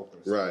nowhere but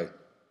Oakland. So Right.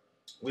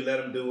 we let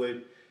them do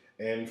it,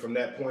 and from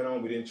that point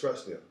on, we didn't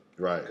trust them.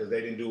 Right. Because they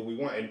didn't do what we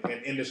want.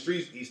 And in the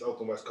streets, East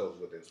Oakland, West Coast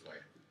is what they was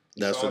playing.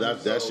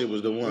 That shit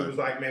was the one. It was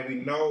like, man, we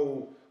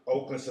know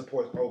Oakland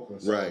supports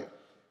Oakland. So Right.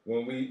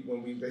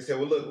 When they said,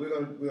 well, look,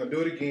 we're gonna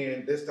do it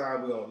again. This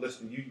time we're gonna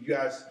listen. You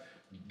guys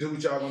do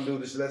what y'all gonna do.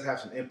 Let's have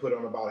some input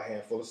on about a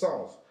handful of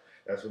songs.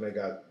 That's when they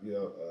got,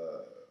 who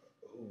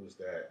was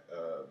that?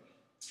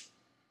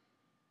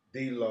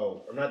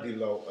 D-Lo, or not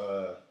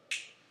D-Lo.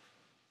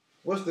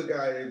 What's the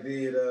guy that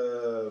did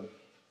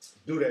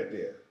Do That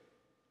There?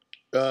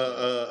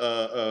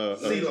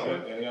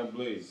 CeeLo. Young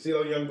Bleed.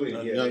 CeeLo, Young Bleed.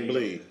 Yeah, Young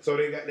Bleed. So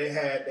they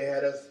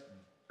had us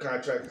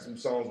contracted some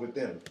songs with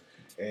them,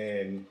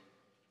 and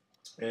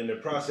in the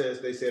process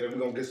they said we're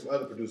gonna get some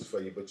other producers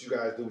for you, but you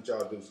guys do what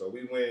y'all do. So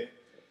we went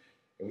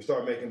and we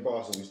started making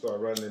bosses. We started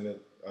running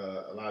it.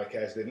 A lot of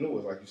cats didn't know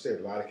us, like you said.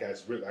 A lot of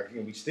cats really,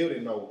 we still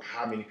didn't know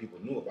how many people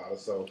knew about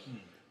us. So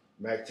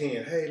Mac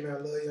 10, hey man, I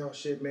love y'all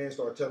shit, man.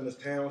 Started telling us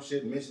town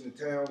shit, mentioning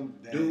the town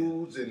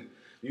dudes, and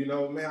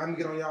man, I can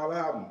get on y'all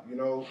album.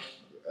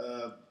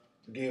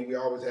 Again, we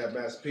always have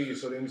Master P,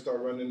 so then we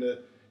started running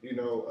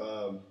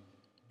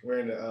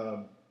wearing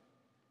the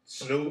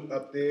Snoop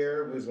up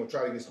there. We was gonna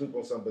try to get Snoop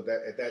on something, but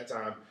at that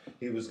time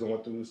he was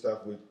going through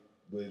stuff with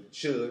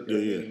Suge.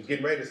 Yeah. He was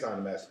getting ready to sign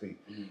to Master P.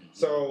 Mm-hmm.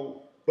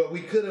 So, but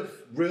we could have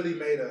really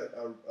made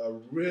a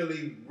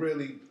really,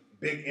 really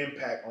big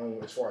impact on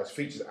as far as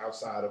features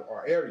outside of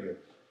our area.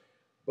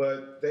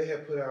 But they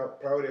had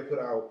Priority had put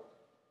out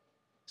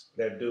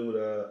that dude,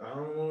 I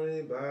don't want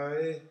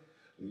anybody.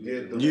 Yeah.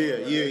 And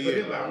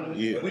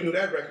we knew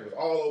that record was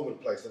all over the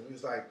place. And we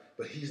was like,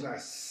 but he's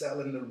not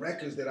selling the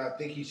records that I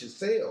think he should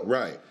sell.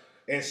 Right.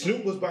 And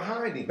Snoop was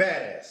behind him.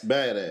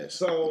 Badass.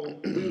 So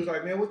we was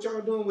like, man, what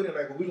y'all doing with it?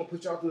 Like, well, we gonna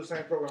put y'all through the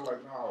same program. I'm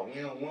like, no,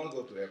 we don't want to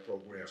go through that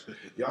program.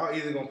 Y'all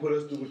either gonna put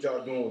us through what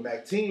y'all doing with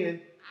Mac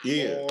 10,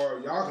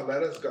 or y'all can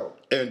let us go.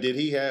 And did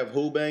he have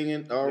Who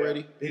Banging already?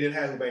 Yeah, he didn't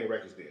have Who Banging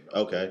records then.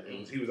 No. Okay.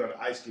 He was on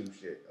the Ice Cube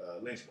shit,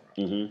 Lynch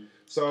Mob. Mm-hmm.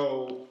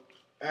 So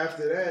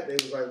after that, they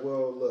was like,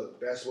 well,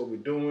 look, that's what we're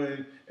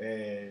doing,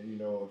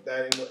 and if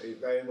that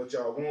ain't what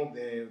y'all want,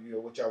 then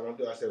what y'all want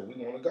to do. I said, we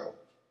want to go.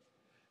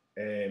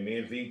 And me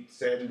and V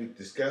sat and we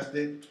discussed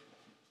it.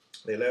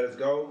 They let us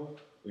go.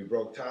 We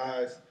broke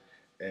ties,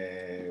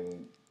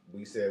 and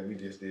we said we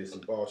just did some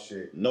boss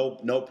shit. No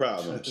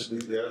problem. We just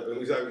did some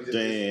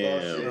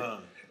boss shit.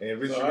 And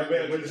Rich went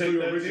to the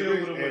studio with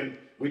Rich, and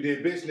we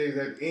did bitch niggas.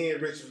 At the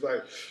end, Rich was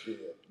like, yeah,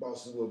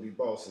 bosses will be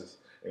bosses.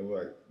 And we're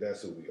like,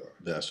 that's who we are.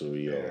 That's who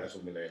we are. And that's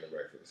what we named the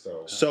record.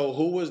 So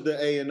who was the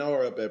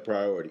A&R up at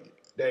Priority?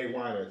 Dave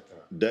Weiner at the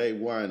time. Dave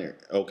Weiner,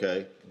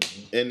 okay.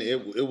 Mm-hmm. And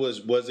it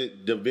was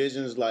it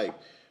divisions like,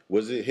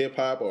 was it hip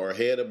hop or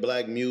Head of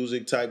Black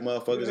Music type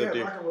motherfuckers up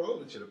there? Rock and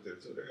roll and shit up there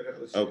too. They had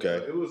shit. Okay.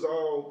 It was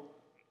all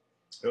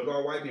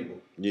white people.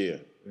 Yeah.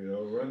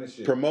 Running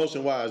shit.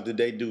 Promotion wise, did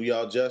they do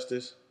y'all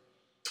justice?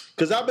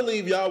 Because I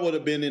believe y'all would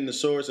have been in the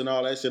source and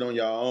all that shit on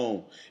y'all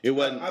own. It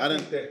wasn't. I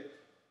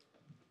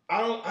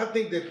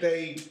think that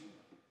they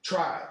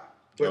tried,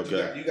 but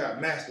okay. you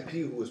got Master P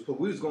who was put.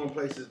 We was going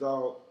places,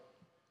 dog,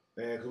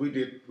 man. Cause we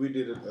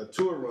did a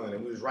tour run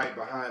and we was right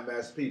behind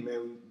Master P,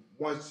 man.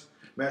 Once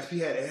Master P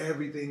had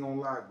everything on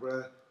lock,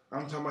 bruh.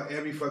 I'm talking about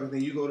every fucking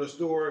thing. You go to the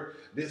store,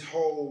 this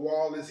whole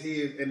wall is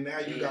his, and now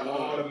you got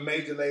all the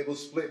major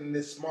labels splitting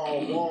this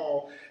small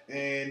wall,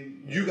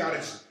 and you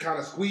got to kind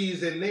of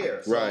squeeze in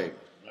there. So right.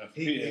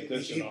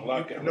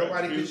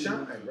 Nobody can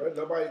shine, bro.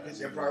 Nobody can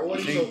shine.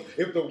 Priority. So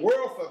if the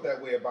world felt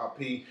that way about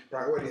P,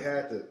 Priority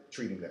had to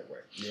treat him that way.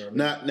 You know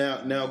what I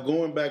mean? Now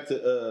going back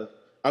to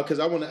because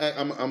I want to,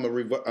 I'm gonna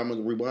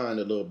rewind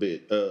a little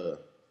bit.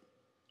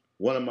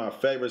 One of my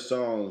favorite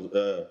songs.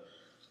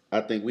 I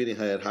think we didn't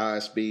had High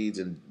Speeds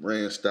and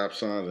ran stop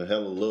signs and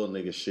hella little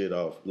nigga shit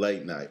off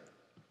Late Night,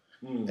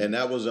 and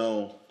that was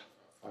on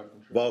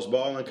Boss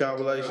Ballin'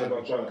 compilation.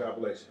 Boss Ballin'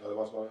 compilation.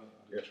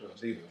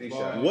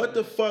 What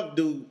the fuck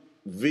do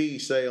V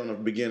say on the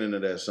beginning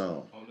of that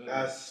song?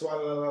 I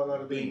swallow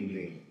a ding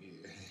ding.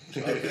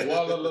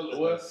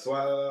 What?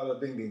 Swallow a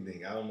ding ding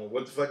ding. I don't know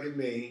what the fuck it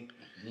means.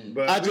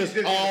 But I just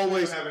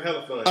always having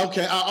hella fun.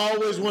 Okay, I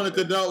always wanted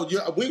to know.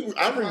 I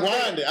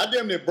rewinded. I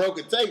damn near broke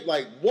a tape.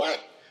 Like what?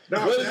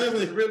 No, that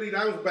was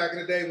back in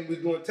the day when we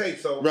was doing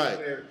tapes. So we were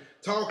there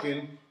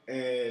talking,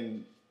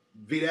 and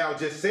Vidal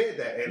just said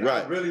that, and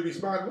I really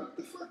responded, "What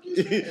the fuck you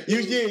saying?"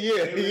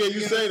 You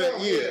say that,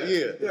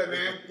 yeah,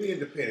 man, we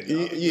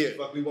independent. Yeah,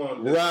 fuck we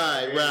want.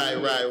 Right.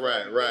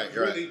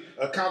 Really,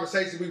 a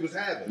conversation we was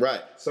having.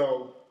 Right.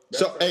 So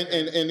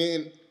and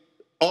then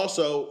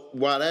also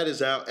while that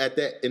is out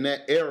in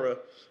that era,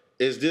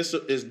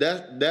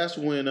 that's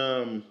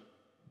when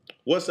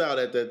what's out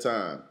at that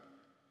time?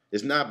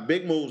 It's not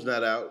Big Move's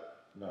not out.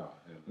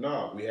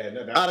 No, we had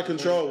nothing. Out of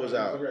Control was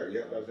out.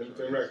 Yeah, that was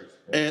Independent Records.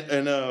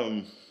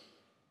 And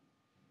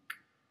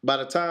by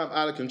the time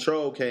Out of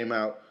Control came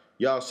out,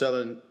 y'all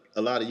selling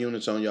a lot of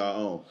units on y'all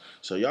own.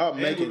 So y'all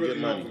making really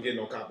good money. For getting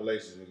on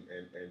compilations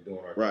and doing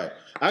our right.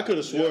 I could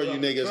have swore you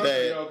niggas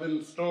had. Y'all in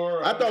the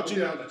store. I thought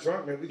you out the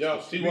trunk, man.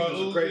 Y'all see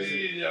what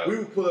crazy. We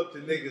would pull up to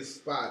niggas'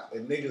 spot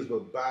and niggas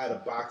would buy the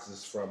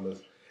boxes from us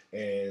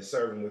and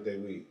serve them with their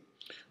weed.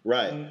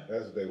 Right.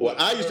 That's what they Well,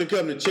 I used to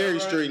come to Cherry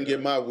Street and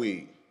get my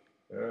weed.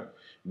 Yeah.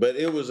 But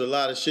it was a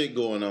lot of shit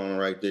going on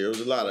right there. It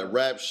was a lot of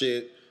rap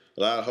shit,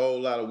 a whole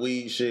lot of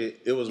weed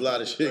shit. It was a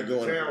lot of shit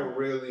going on. The town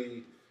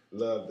really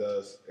loved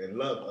us, and we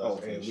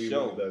really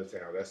loved the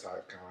town. That's kind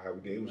of how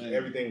we did. It was,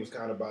 everything was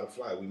kind of by the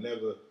fly. We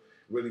never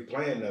really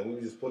planned that. We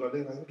would just put on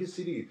things like, let me get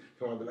CDs.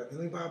 Come on, be like,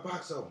 let me buy a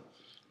box of them.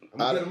 I'm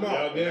gonna get them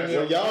all.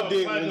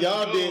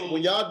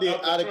 When y'all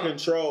did Out of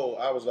Control,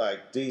 I was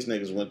like, these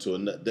niggas went to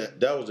another.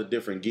 That was a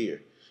different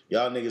gear.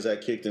 Y'all niggas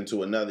had kicked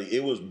into another.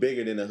 It was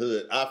bigger than the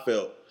hood. I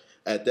felt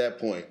at that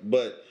point,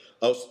 but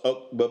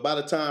by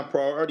the time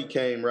Priority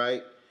came,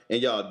 right,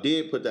 and y'all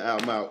did put the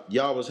album out,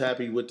 y'all was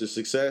happy with the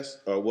success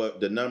or what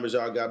the numbers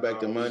y'all got back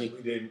the money?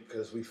 We didn't,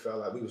 because we felt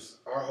like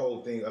our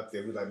whole thing up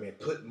there. We was like, man,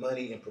 put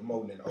money in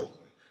promoting in Oakland.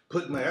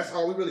 Put money. That's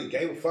all we really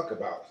gave a fuck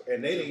about,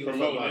 and they didn't give a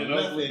fuck about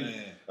nothing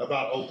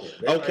about Oakland.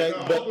 Okay,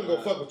 like, Oakland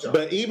go fuck with y'all.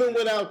 But even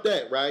without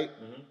that, right,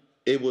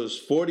 it was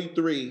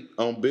 43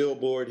 on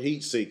Billboard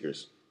Heat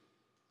Seekers,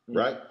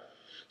 right?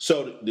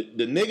 So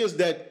the niggas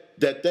that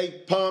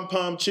they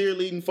pom-pom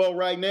cheerleading for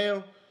right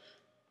now,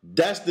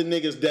 that's the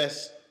niggas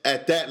that's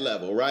at that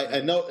level, right?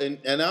 And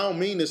I don't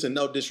mean this in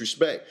no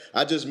disrespect.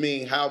 I just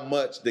mean how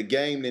much the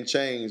game done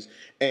changed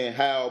and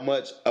how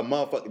much a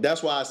motherfucker.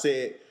 That's why I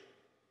said,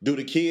 do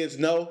the kids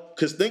know?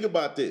 Because think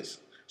about this.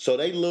 So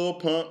they little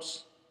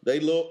pumps, they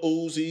little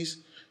Uzis,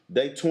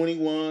 they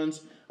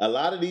 21s. A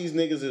lot of these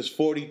niggas is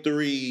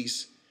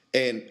 43s.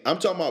 And I'm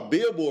talking about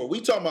Billboard.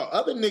 We talking about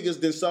other niggas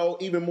that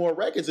sold even more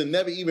records and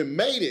never even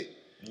made it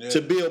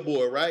to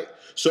Billboard, right?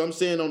 So I'm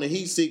saying on the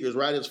Heat Seekers,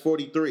 right, it's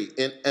 43.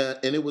 And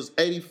it was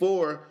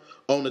 84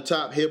 on the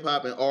top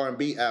hip-hop and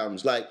R&B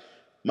albums. Like,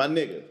 my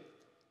nigga,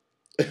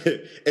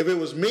 if it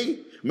was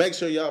me, make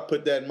sure y'all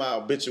put that in my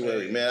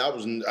obituary, man.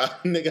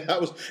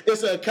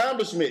 It's an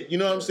accomplishment. You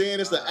know what I'm saying?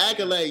 It's an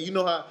accolade. You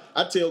know how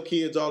I tell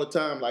kids all the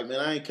time, like, man,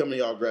 I ain't coming to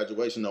y'all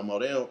graduation no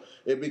more.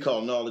 It be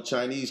calling all the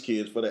Chinese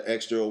kids for the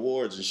extra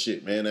awards and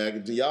shit, man.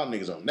 Y'all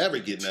niggas don't never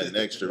get nothing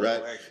extra,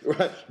 right?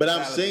 Right. But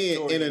I'm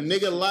saying, in a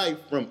nigga life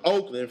from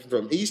Oakland,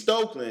 from East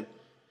Oakland,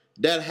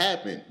 that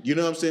happened. You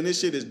know what I'm saying?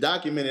 This shit is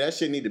documented. That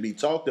shit need to be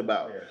talked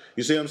about. Yeah.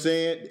 You see what I'm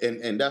saying?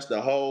 And that's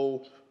the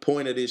whole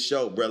point of this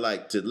show, bro.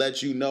 Like, to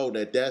let you know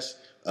that that's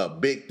a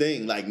big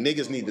thing. Like,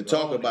 niggas need to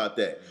talk about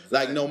that.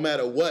 Like, no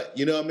matter what.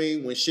 You know what I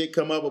mean? When shit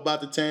come up about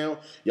the town,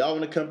 y'all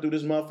want to come through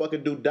this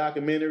motherfucker, do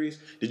documentaries.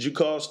 Did you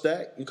call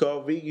Stack? You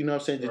call V? You know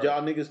what I'm saying? Did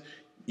y'all niggas...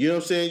 You know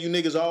what I'm saying? You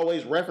niggas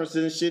always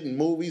referencing shit in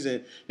movies.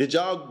 And did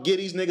y'all get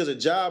these niggas a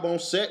job on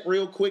set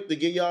real quick to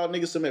give y'all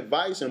niggas some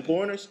advice and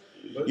pointers?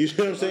 But you know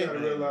what I'm saying? You gotta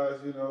realize,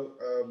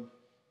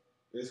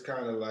 it's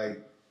kind of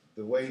like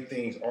the way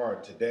things are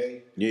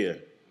today. Yeah.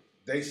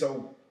 They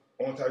so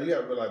on top. You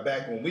gotta realize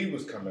back when we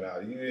was coming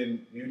out, you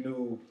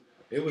knew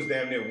it was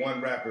damn near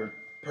one rapper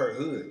per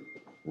hood.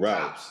 Right.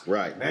 Tops.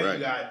 Right. Now you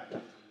got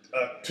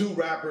 2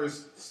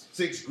 rappers,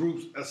 6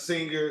 groups, a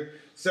singer,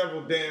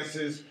 several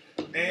dancers.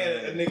 And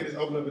a nigga that's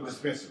opening up a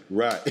dispensary.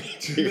 Right.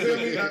 You feel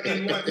me?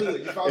 In one hood.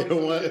 You follow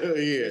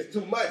me? It's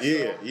too much.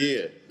 Yeah,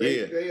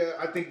 so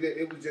I think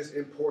that it was just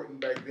important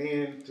back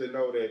then to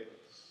know that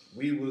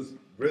we was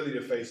really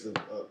the face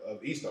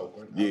of East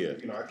Oakland. Yeah.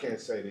 I can't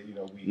say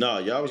that, we... No,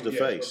 y'all was the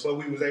face. But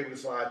we was able to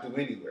slide through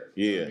anywhere.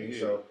 Yeah.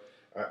 So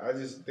I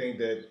just think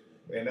that,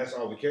 and that's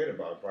all we cared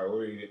about.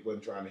 Priority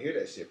wasn't trying to hear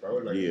that shit.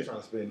 Priority we're trying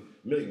to spend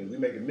millions. We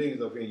making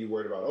millions over here and you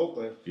worried about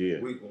Oakland.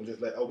 Yeah. We gonna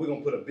just we're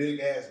gonna put a big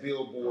ass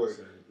billboard.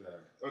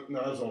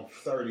 No, it was on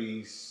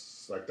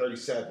 30s, like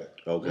 37.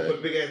 Okay. We'll put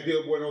a big ass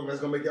billboard on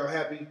that's gonna make y'all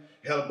happy.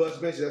 Hella bus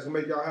mention that's gonna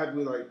make y'all happy.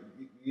 Like,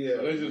 yeah.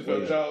 So they just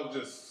felt y'all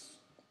just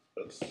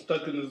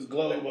stuck in this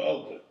globe of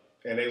Oakland.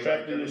 And they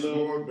trapped in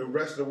the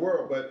rest of the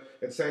world. But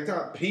at the same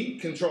time, Pete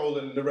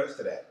controlling the rest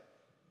of that.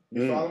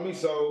 You follow me?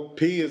 So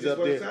P is up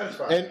there.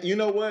 Satisfied. And you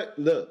know what?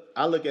 Look,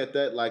 I look at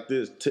that like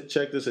this.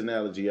 Check this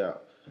analogy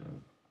out.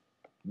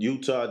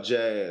 Utah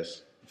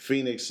Jazz,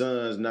 Phoenix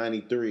Suns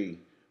 93.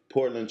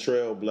 Portland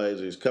Trail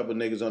Blazers, couple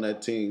niggas on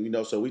that team,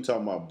 so we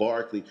talking about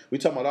Barkley. We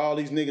talking about all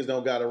these niggas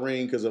don't got a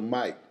ring because of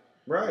Mike.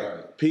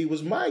 Right. P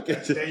was Mike.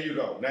 There you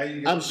go. Now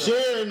you get I'm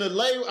sharing the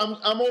label.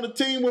 I'm on the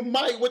team with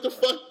Mike. What the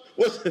fuck?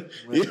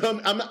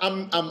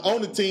 I'm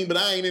on the team, but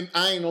I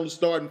ain't on the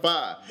starting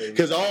 5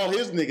 because all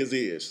his niggas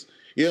is.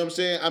 You know what I'm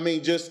saying? I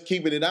mean, just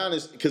keeping it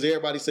honest, because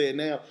everybody say it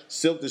now,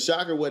 Silk the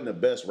Shocker wasn't the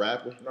best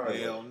rapper. No.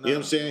 You know what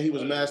I'm saying? He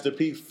was Master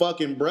P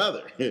fucking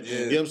brother. You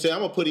know what I'm saying? I'm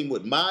going to put him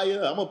with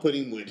Maya. I'm going to put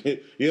him with, you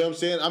know what I'm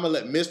saying? I'm going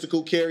to let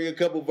Mystical carry a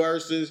couple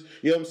verses.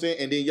 You know what I'm saying?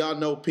 And then y'all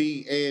know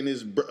P and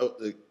his,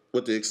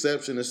 with the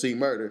exception of C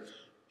Murder,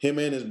 him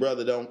and his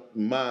brother don't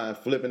mind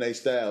flipping their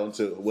style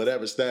into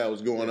whatever style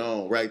was going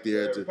on right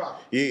there.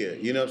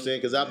 You know what I'm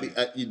saying? Because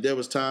there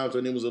was times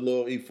when there was a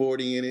little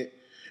E40 in it.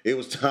 It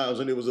was times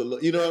when it was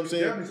you know what I'm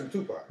saying?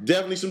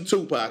 Definitely some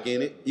Tupac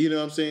in it. You know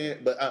what I'm saying?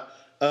 But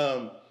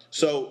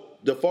so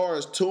the far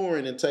as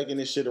touring and taking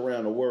this shit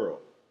around the world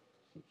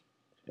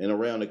and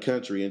around the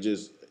country and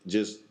just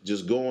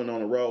going on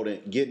the road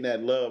and getting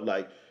that love,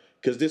 like,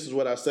 because this is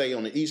what I say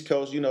on the East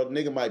Coast. The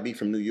nigga might be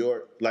from New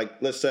York.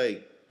 Like, let's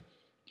say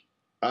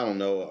I don't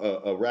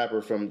know, a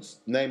rapper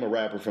name a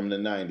rapper from the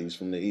 90s,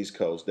 from the East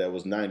Coast that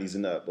was 90s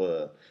and up.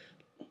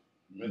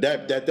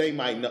 That they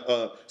might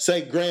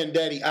say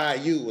Granddaddy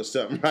IU or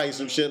something, right?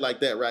 Some shit like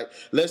that, right?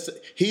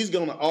 He's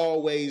gonna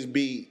always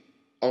be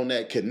on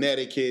that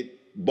Connecticut,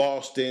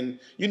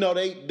 Boston,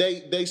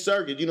 they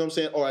circuit, you know what I'm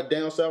saying? Or a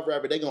down south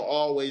rapper, they gonna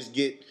always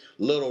get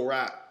Little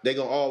Rock. They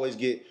gonna always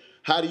get.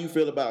 How do you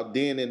feel about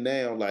then and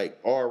now, like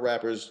our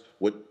rappers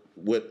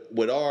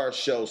with our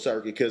show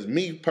circuit? Because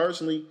me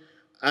personally,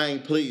 I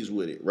ain't pleased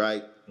with it,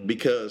 right?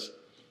 Because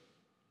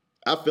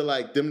I feel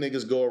like them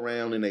niggas go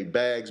around and they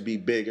bags be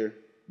bigger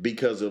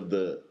because of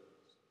the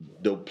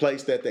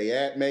place that they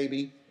at,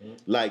 maybe.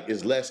 Like,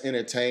 it's less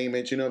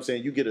entertainment, you know what I'm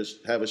saying? You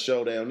have a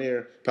show down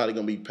there, probably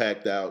gonna be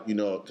packed out,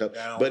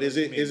 But is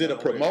it a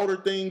promoter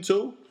thing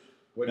too?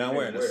 Down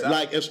where in the South?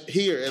 Like, as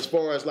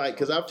far as like,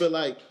 because I feel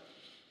like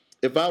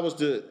if I was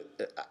to,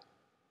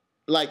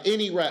 like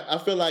any rap, I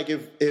feel like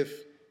if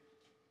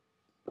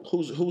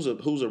who's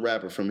a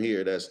rapper from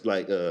here that's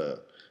like, I'm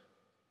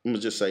gonna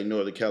just say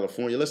Northern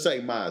California. Let's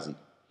say Mozzie.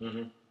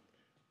 Mm-hmm.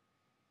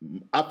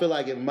 I feel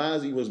like if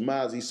Mozzie was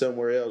Mozzie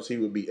somewhere else, he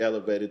would be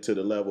elevated to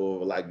the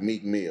level of like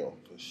Meek Mill.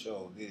 For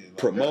sure. Yeah, like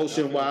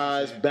promotion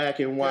wise,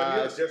 backing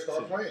wise. Just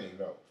start playing,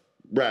 though.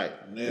 Right.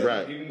 Yeah.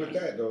 Right. Even with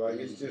that though, like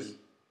it's just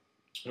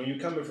when you're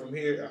coming from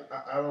here,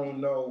 I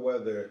don't know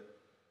whether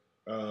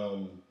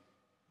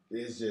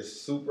it's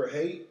just super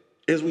hate.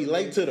 Is we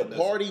late to the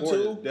party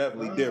too?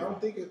 Definitely different. I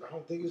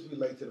don't think it's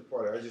relate to the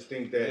party. I just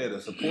think that the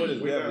support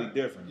is definitely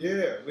different.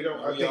 Yeah, we don't.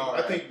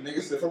 I think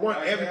niggas for one,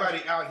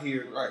 everybody out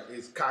here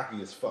is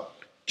cocky as fuck.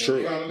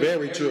 True.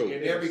 Very true.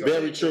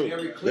 Very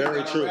true.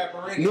 Very true.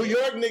 New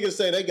York niggas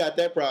say they got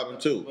that problem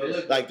too.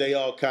 Like they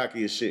all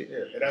cocky as shit.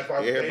 Yeah, and that's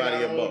why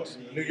everybody a boss.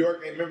 New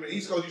York, and remember the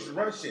East Coast used to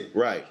run shit.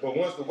 Right. But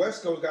once the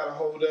West Coast got a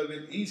hold of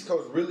it, the East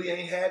Coast really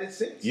ain't had it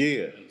since.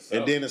 Yeah.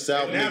 And then the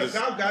South and now niggas. the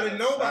South got it,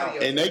 nobody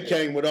else. And they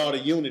came with all the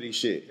unity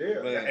shit. Yeah.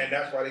 And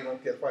that's why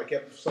kept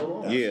it for so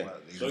long. Yeah.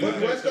 So but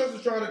the West Coast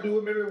was trying to do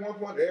it. Maybe at one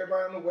point,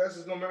 everybody on the West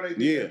is gonna remember they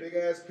did that big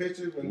ass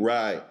picture when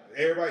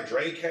everybody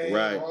Dre came,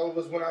 all of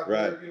us went out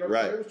there. You know,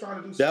 they was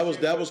trying to do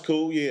that was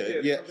cool.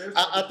 Yeah.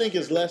 I think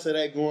it's less of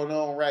that going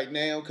on right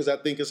now because I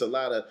think it's a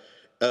lot of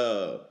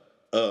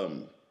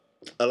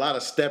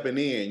stepping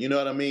in. You know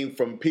what I mean?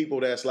 From people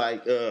that's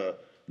like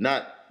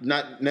not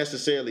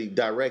necessarily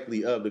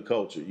directly of the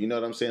culture. You know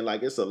what I'm saying?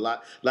 Like it's a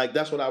lot. Like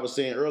that's what I was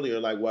saying earlier.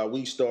 Like while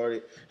we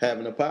started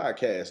having a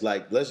podcast,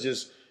 like let's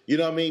just. You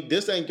know what I mean?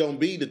 This ain't gonna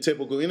be the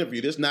typical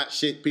interview. This not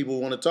shit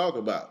people want to talk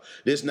about.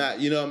 This not,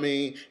 you know what I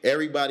mean?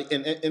 Everybody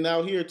and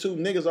out here too,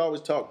 niggas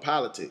always talk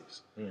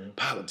politics. Mm-hmm.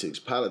 Politics,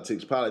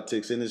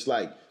 and it's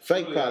like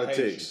fake really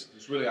politics.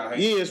 It's really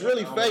it's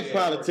really fake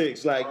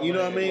politics. Like, you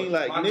know what I mean?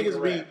 Like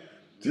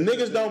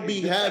niggas don't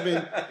be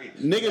having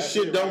niggas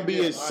shit don't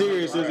be as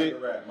serious as it.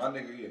 My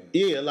nigga,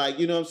 yeah, like,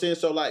 you know what I'm saying?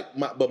 So like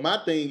but my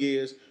thing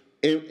is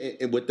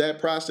and with that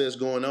process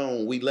going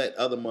on, we let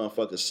other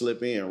motherfuckers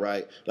slip in,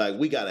 right? Like,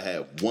 we got to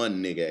have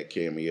one nigga at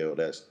Cameo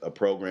that's a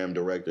program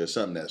director or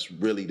something that's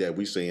really that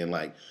we saying,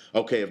 like,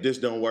 okay, if this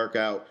don't work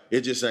out,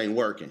 it just ain't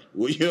working.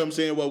 Well, you know what I'm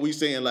saying? What we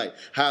saying, like,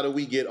 how do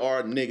we get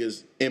our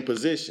niggas in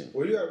position?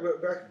 Well, you got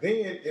back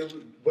then,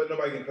 but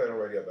nobody can play on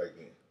radio back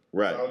then.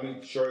 Right. So, I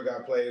mean, Short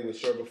got played with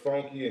Short but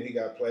Funky, and he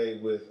got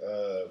played with,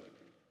 The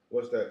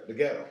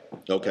Ghetto.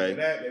 Okay. And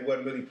that, they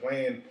wasn't really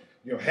playing,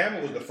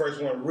 Hammer was the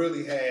first one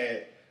really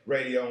had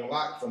radio on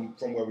lock from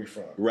where we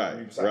from. Right. I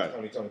mean, besides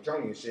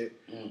Tony and shit.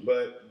 Mm.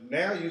 But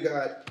now you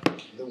got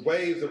the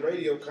waves of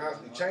radio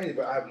constantly changing,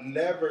 but I've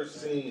never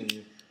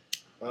seen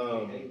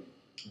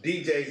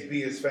DJs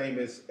be as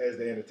famous as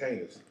the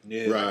entertainers.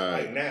 Yeah.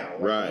 Right. Like now.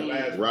 Right. The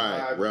last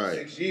 5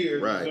 6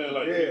 years. Right.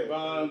 Like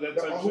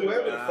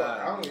whoever the fuck.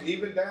 I don't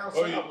even down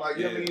south. Like,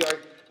 you know what I mean? Like,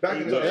 back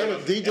in the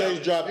day.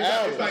 DJs dropped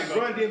albums. It's like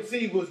Run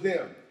DMC was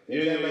them.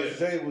 Jam Master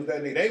Jay was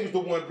that nigga. They was the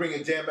one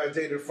bringing Jam Master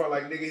Jay to the front.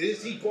 Like, nigga,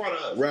 he part of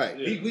us. Right.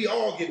 We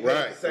all get paid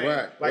the same.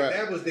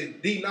 That was the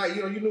D Night.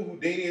 You knew who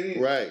D is.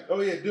 Right.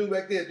 Oh yeah, dude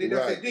back there.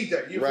 That's a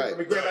DJ.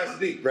 Grandmaster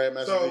D.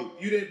 So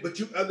you didn't.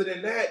 But other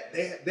than that,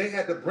 they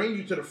had to bring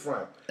you to the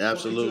front.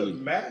 Absolutely. Could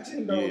you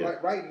imagine though? Yeah.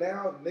 Like right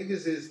now,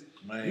 niggas is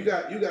you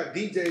got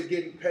DJs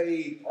getting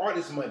paid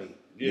artist money.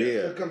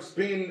 Yeah. To come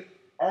spin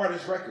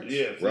artist records.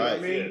 Yeah. You know what I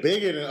mean? Yeah.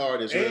 Bigger than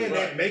artists. And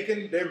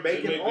they're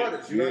making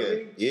artists. You know what I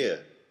mean? Yeah.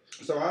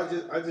 So I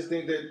just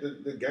think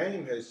that the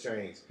game has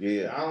changed.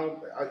 Yeah.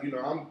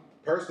 I'm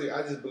personally,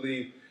 I just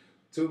believe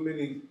too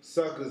many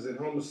suckers and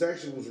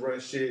homosexuals run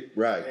shit.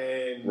 Right.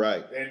 And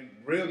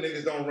real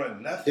niggas don't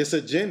run nothing. It's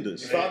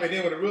agendas. So I mean,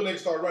 then when the real nigga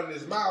start running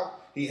his mouth,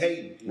 he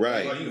hating.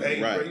 Right. Like, you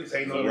hating, bro. He's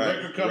hating on the the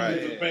record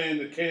companies are paying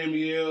the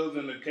KMELs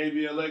and the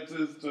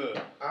KBLXs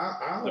to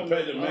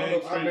pay the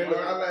mainstream.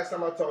 Last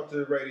time I talked to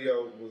the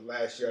radio was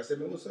last year. I said,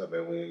 man, what's up,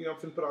 man? We I'm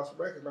finna put out some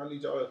records. I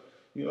need y'all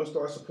to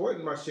start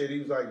supporting my shit. He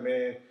was like,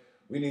 man,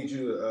 we need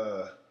you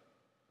to,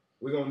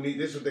 we're going to need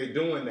this what they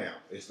doing now.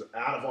 It's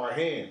out of our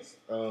hands.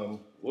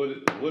 What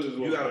is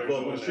you got to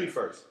blow up on the street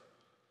first.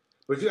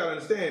 But you got to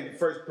understand, the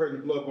first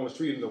person to blow up on the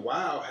street in the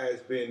wild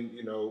has been,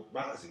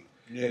 Mozzie.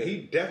 and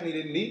he definitely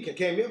didn't need.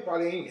 Camille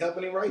probably ain't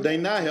helping him right. They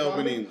now. not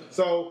helping him.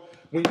 So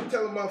when you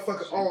tell a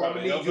motherfucker, "Oh, I'm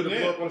gonna need you to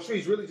blow up on the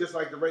streets," really just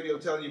like the radio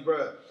telling you,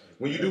 "Bruh,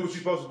 when you do what you're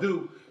supposed to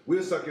do,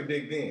 we'll suck your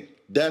dick then."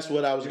 That's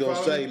what I was going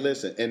to say.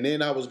 Listen, and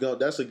then I was going.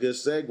 That's a good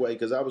segue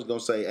because I was going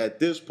to say at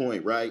this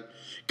point, right,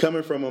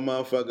 coming from a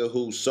motherfucker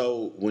who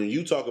so when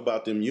you talk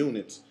about them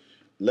units,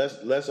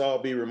 let's all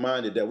be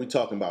reminded that we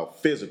talking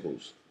about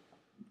physicals.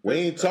 We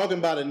ain't talking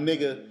about a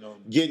nigga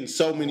getting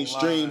so many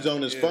streams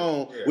on his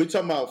phone. We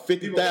talking about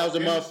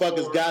 50,000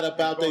 motherfuckers got up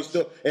out their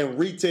store and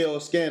retail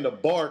scanned a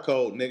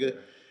barcode, nigga.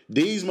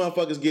 These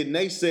motherfuckers getting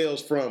their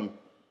sales from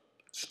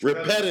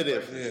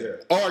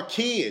repetitive or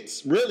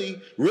kids.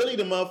 Really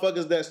the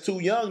motherfuckers that's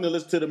too young to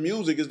listen to the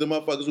music is the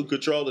motherfuckers who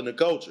controlling the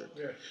culture.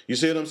 You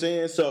see what I'm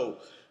saying? So,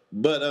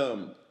 but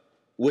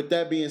with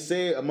that being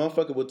said, a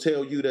motherfucker will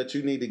tell you that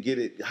you need to get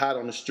it hot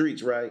on the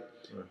streets, right?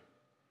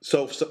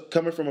 So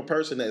coming from a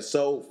person that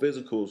sold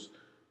physicals,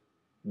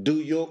 do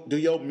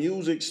your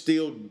music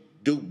still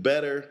do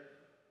better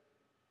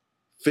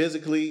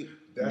physically?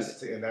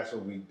 That's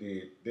what we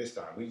did this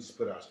time. We just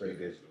put out straight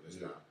digital this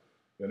time.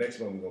 The next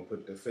one we're gonna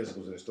put the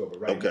physicals in the store, but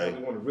right now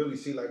we want to really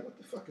see like what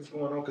the fuck is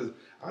going on. Because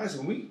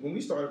honestly, when we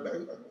started back, we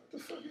like, what the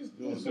fuck is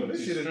going on?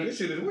 This shit is weird. This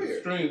shit is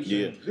weird. The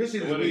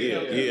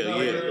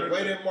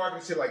way they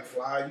market shit like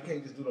flyer, you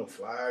can't just do no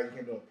flyer, you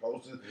can't do no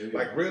posters.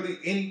 Like really,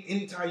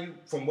 anytime you,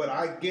 from what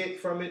I get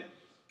from it,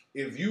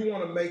 if you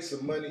want to make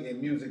some money in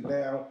music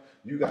now,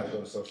 you got to go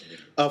to social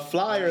media. A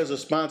flyer is a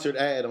sponsored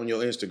ad on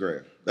your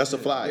Instagram. That's a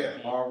flyer.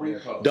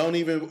 Don't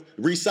even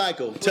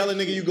recycle. Tell a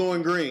nigga you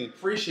going green.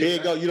 Free shit. Here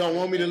you go. You don't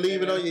want me to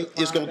leave it on you?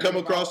 It's going to come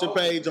across the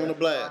page on the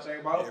blast.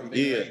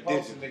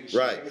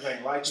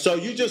 Right. So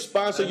you just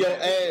sponsor your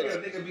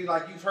ad. Nigga be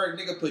like, you've heard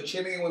nigga put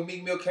champion when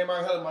Meek Mill came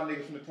out. Hell, my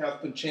niggas from the town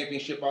putting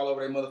championship all over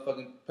their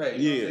motherfucking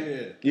page.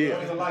 Yeah. I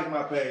don't even like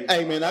my page.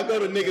 Hey man, I go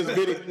to niggas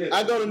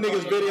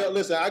video.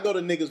 Listen, I go to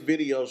niggas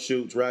video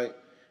shoots, right?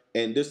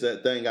 And this is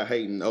that thing I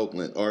hate in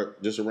Oakland or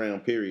just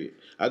around period.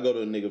 I go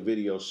to a nigga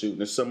video shoot and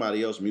there's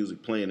somebody else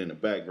music playing in the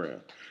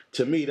background.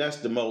 To me, that's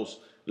the most,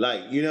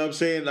 like, you know what I'm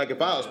saying? Like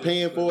if I was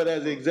paying for it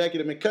as an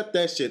executive, man, cut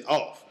that shit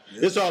off.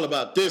 It's all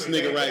about this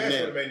nigga right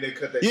now.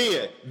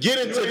 Yeah,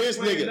 get into this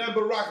nigga.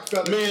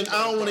 Man,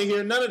 I don't want to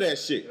hear none of that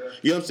shit.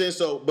 You know what I'm saying?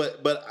 So,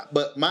 but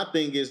my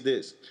thing is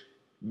this.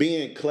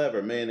 Being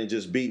clever, man, and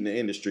just beating the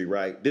industry,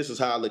 right? This is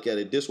how I look at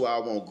it. This is why I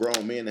want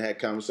grown men to have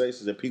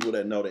conversations and people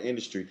that know the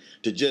industry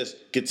to just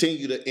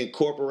continue to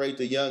incorporate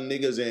the young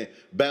niggas and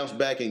bounce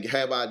back and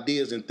have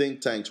ideas and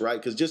think tanks, right?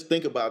 Because just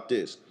think about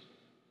this.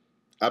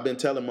 I've been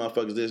telling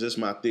motherfuckers this is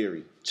my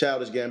theory.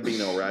 Childish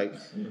Gambino, right?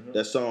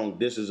 That song,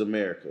 This Is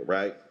America,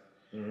 right?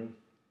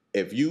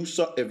 If you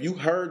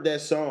heard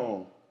that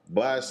song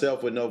by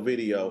itself with no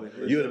video,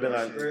 you would have been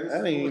like,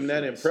 that ain't even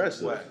that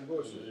impressive.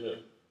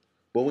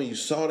 But when you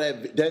saw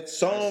that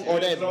song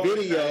or that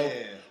video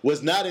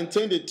was not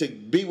intended to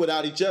be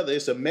without each other.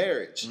 It's a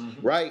marriage,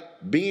 right?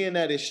 Being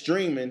that it's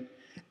streaming,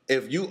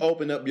 if you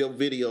open up your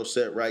video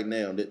set right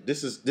now,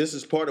 this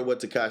is part of what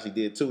Tekashi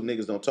did too.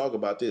 Niggas don't talk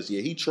about this.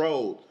 Yeah, he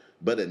trolled,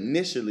 but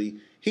initially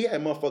he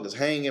had motherfuckers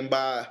hanging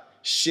by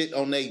shit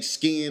on their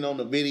skin on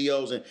the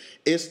videos, and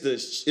it's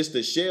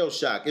the shell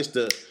shock. It's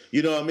the,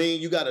 you know what I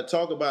mean? You got to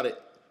talk about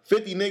it.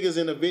 50 niggas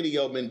in a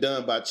video been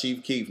done by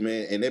Chief Keef,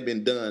 man, and they've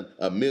been done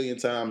 1,000,000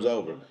 times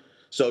over.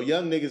 So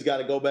young niggas got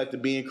to go back to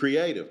being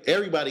creative.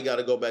 Everybody got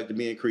to go back to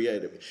being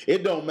creative.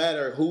 It don't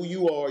matter who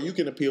you are. You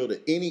can appeal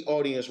to any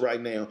audience right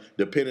now,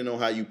 depending on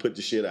how you put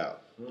the shit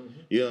out.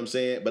 You know what I'm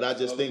saying? But I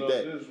just think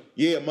that,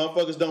 yeah,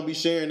 motherfuckers don't be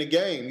sharing the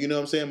game. You know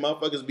what I'm saying?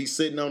 Motherfuckers be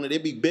sitting on it.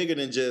 It be bigger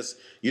than just,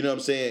 you know what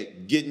I'm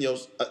saying, getting your,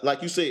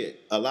 like you said,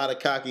 a lot of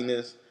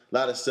cockiness, a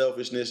lot of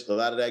selfishness, a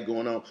lot of that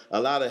going on,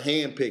 a lot of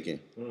hand picking.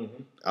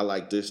 I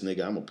like this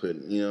nigga. I'm gonna put,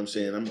 you know what I'm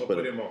saying? I'm gonna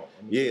put him on.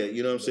 Yeah,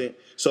 you know what I'm saying?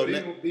 So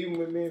even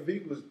when me and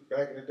Vic was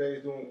back in the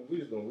days doing what we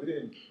was doing, we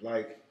didn't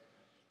like.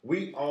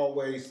 We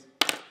always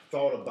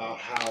thought about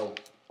how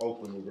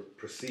Oakland would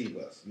perceive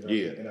us. You know what I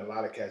mean? And a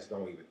lot of cats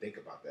don't even think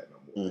about that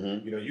no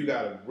more. You know, you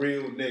got a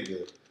real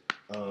nigga.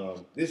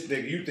 This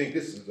nigga, you think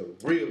this is a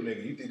real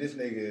nigga. You think this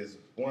nigga is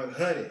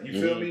 100.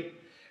 You feel me?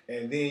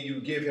 And then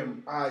you give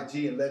him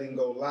IG and let him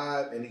go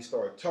live, and he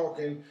start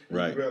talking.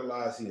 And you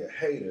realize he a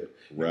hater.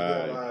 You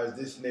realize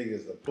this nigga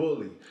is a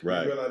bully. You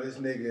realize this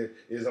nigga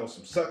is on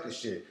some sucker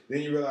shit.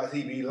 Then you realize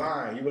he be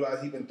lying. You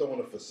realize he been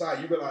throwing a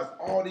facade. You realize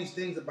all these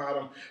things about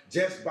him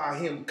just by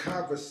him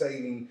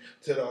conversating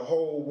to the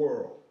whole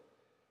world.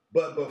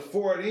 But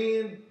before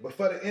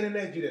the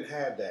internet, you didn't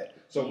have that.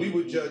 So we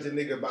would judge a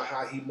nigga by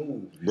how he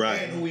moved.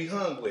 And who he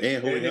hung with.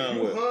 And if you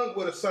hung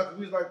with a sucker,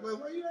 we was like, well,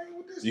 why you hanging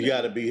with this nigga? You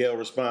got to be held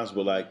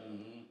responsible, like.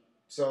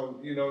 So,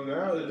 you know,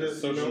 now it's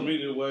just social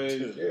media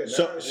ways. Yeah,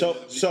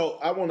 so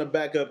I want to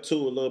back up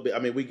too a little bit. I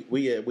mean,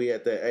 we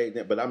at that age,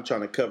 but I'm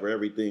trying to cover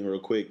everything real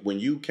quick. When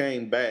you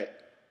came back,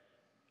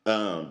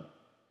 and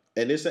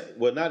this,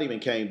 well, not even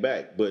came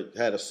back, but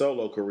had a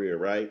solo career,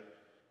 right?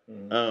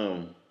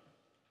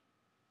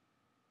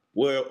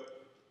 Well,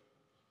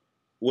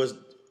 was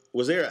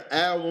there an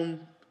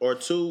album or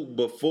two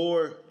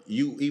before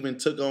you even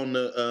took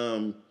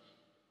on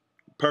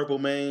Purple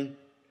Man?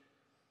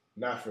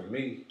 Not for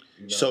me.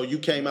 You know? So you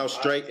came out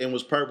straight and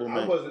was Purple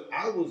Man.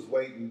 I was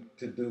waiting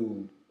to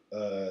do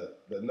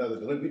another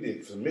Delinquent. We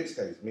did some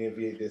mixtapes. Me and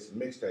V did some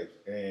mixtapes,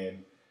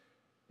 and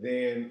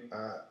then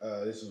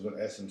this was when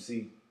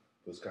SMC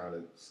was kind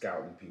of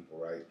scouting people,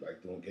 right?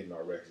 Like getting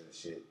our records and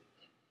shit.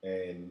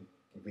 And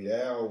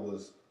Vidal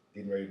was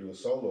getting ready to do a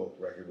solo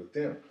record with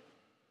them,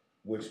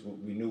 which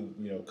we knew,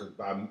 you know, because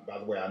by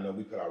the way, I know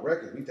we put out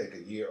records, we take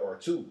a year or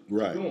two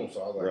to do them.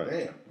 So I was like,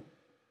 damn,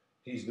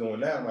 he's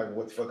doing that. I'm like, well,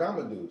 what the fuck I'm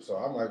gonna do? So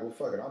I'm like, well,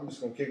 fuck it, I'm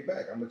just gonna kick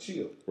back. I'm gonna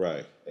chill.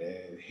 Right.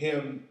 And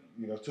him,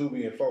 you know,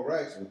 Tubi and 4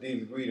 Racks, with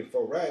D's Agreed and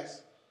 4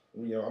 Racks,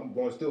 you know, I'm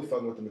going still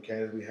fucking with the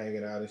mechanics. We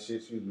hanging out and shit,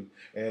 excuse me.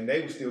 And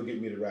they would still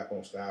get me to rap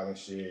on style and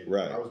shit.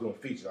 Right. I was doing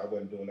features. I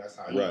wasn't doing, that's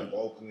how I knew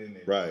Oakland.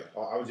 And right.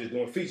 I was just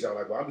doing features. I was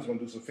like, well, I'm just going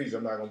to do some features.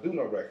 I'm not going to do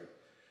no record.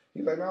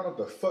 He's like, man, I don't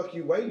know what the fuck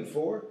you waiting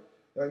for.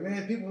 Like,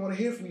 man, people want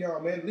to hear from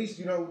y'all, man. At least,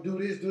 you know, do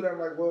this, do that. I'm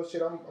like, well,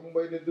 shit, I'm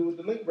waiting to do with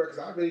the Link records.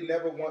 I really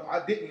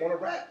I didn't want to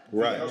rap.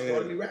 Right. Vidal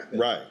started me rapping.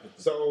 Right.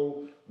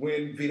 So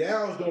when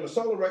Vidal's doing a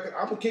solo record,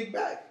 I'm going to kick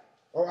back.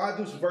 Or I'll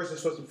do some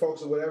verses for some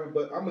folks or whatever,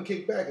 but I'm going to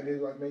kick back. And they're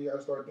like, man, you got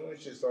to start doing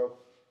shit. So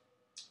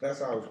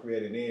that's how I was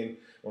created. Then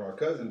when our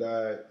cousin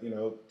died, you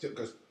know,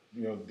 because,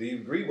 you know, D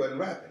Agree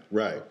wasn't rapping.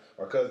 Right. You know?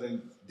 Our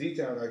cousin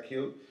D-Town got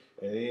killed.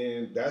 And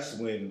then that's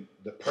when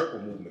the Purple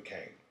movement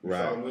came.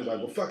 Right. So we was like,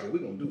 well, fuck it, we're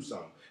going to do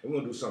something. And we're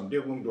going to do something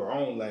different. We're going to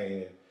do our own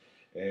lane.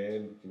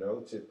 And, you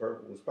know,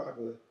 Purple was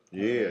popular. But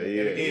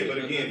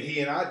again,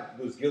 he and I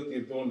was guilty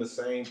of doing the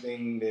same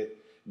thing that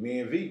me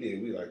and V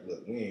did. We like,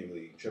 look, we ain't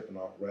really tripping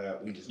off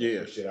rap. We just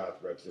push shit out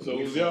the rap. So it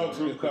was y'all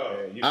group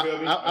called. You feel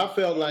me? I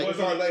felt like. What's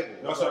our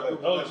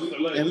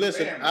label? And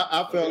listen,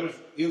 I felt.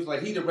 It was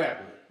like he the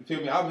rapper. You feel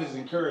me? I was just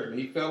encouraging him.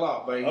 He fell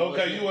off. Like,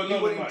 you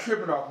wasn't even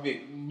tripping off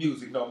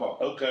music no more.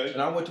 Okay.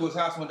 And I went to his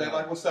house one day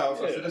like, what's up?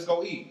 So I said, let's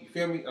go eat. You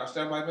feel me? And I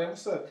started like, man,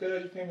 what's up,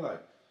 cuz? You feel me?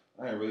 Like,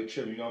 I ain't really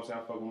tripping. You know what I'm saying?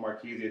 I'm fucking with my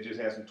kids. They just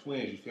had some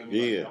twins. You feel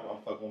me? Yeah. Like,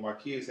 I'm fucking with my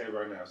kids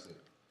right now. I said,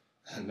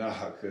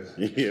 nah, cuz.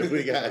 Yeah,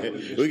 we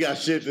got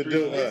shit to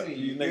do.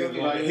 You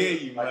niggas want to hear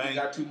you, man.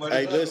 Got too much.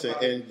 Hey, listen,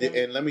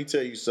 and let me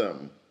tell you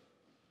something.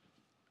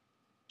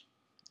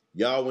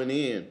 Y'all went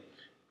in,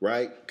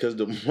 right? Because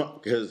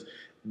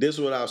this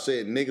is what I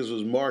said. Niggas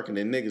was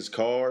marketing niggas'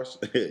 cars.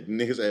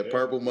 Niggas had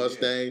purple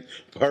Mustangs,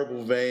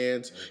 purple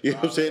vans. You know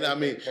what I'm saying? I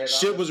mean,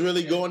 shit was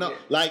really going on.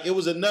 Like, it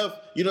was enough.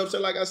 You know what I'm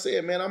saying? Like I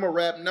said, man, I'm a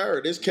rap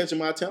nerd. It's catching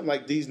my attention.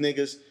 Like, these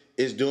niggas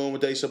is doing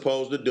what they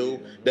supposed to do.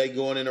 They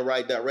going in the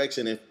right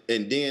direction.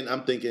 And then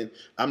I'm thinking,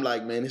 I'm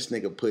like, man, this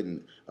nigga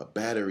putting a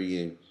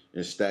battery in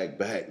and stack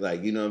back.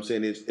 Like, you know what I'm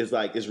saying? It's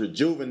like, it's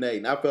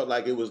rejuvenating. I felt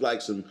like it was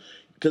like some,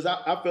 because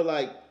I feel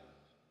like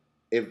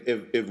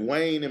if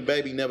Wayne and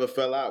Baby never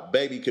fell out,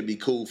 Baby could be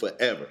cool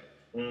forever.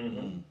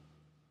 Mm-hmm.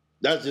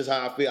 That's just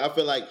how I feel. I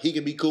feel like he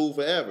can be cool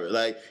forever.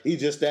 Like, he's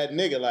just that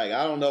nigga. Like,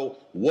 I don't know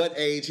what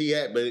age he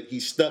at, but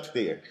he's stuck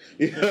there.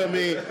 You know what I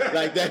mean?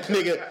 Like, that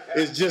nigga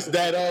is just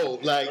that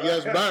old. Like,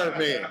 yes,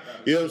 Birdman.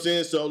 You know what I'm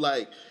saying? So,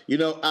 like, you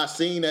know, I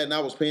seen that and I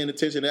was paying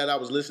attention to that. I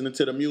was listening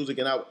to the music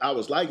and I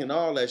was liking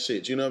all that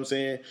shit. You know what I'm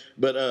saying?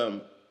 But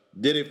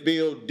did it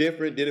feel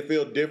different? Did it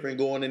feel different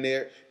going in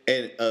there?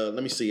 And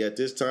let me see. At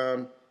this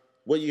time,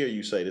 what year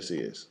you say this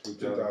is?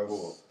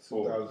 2004.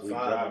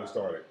 2005 when we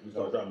started. We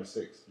started dropping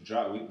 6.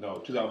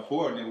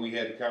 2004, and then we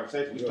had the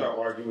conversation. We started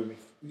arguing with me.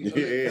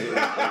 Yeah.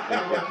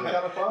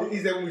 He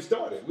said when we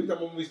started. We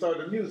talking when we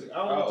started the music. I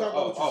don't want to talk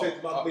about what you said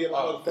to my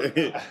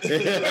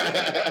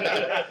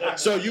motherfucker.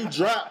 So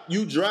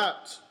you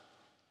dropped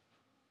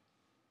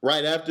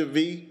right after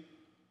V?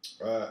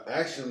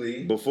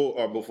 Actually.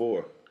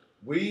 Before?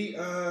 We,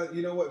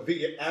 you know what?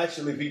 V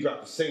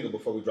dropped the single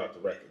before we dropped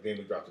the record. Then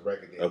we dropped the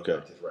record. Then we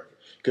dropped his record.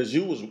 Because I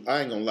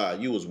ain't gonna lie,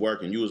 you was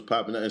working, you was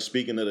popping up. And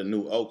speaking of the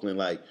new Oakland,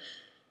 like,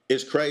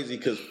 it's crazy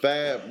because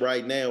Fab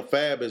right now,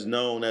 Fab is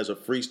known as a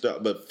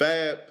freestyle. But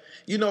Fab,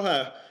 you know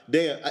how,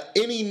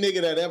 any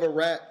nigga that ever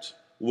rapped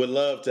would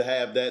love to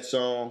have that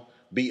song,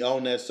 be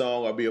on that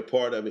song, or be a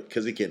part of it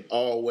because it can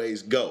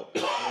always go.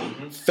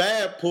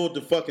 Fab pulled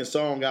the fucking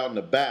song out in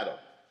the battle.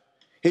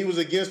 He was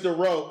against the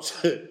ropes.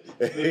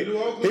 He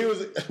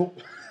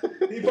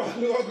brought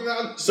New Oakland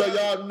out. So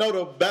y'all know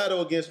the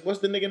battle against, what's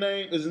the nigga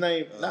name? His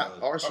name, not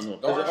Arsenal.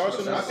 Is it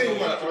Arsenal? I seen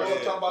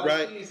one.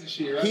 Right.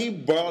 He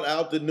brought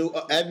out the new,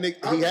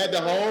 he had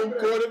the home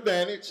court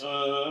advantage.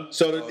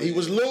 So that he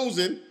was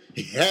losing.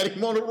 He had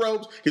him on the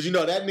ropes because you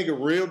know that nigga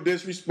real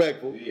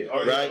disrespectful,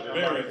 right?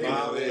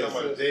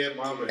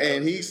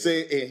 And he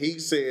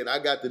said, I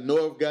got the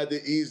North, got the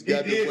East,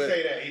 got the West,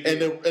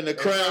 and the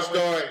crowd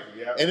started,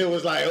 and it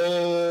was like,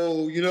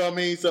 oh, you know what I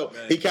mean? So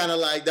he kind of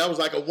like that was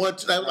like a one,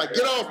 like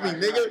get off me,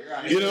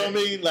 nigga, you know what I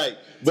mean? Like,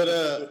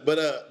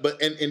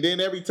 but and then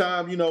every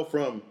time, you know,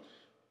 from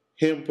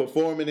him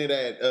performing it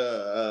at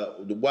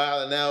the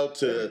Wild 'N Out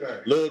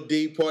to Lil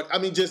D Party. I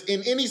mean, just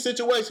in any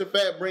situation,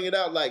 Fab bring it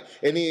out. Like,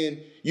 and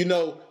then, you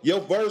know, your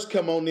verse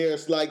come on there.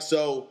 It's like,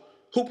 so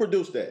who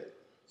produced that?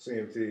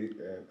 CMT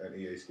and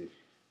EA Ski.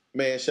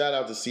 Man, shout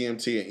out to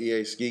CMT and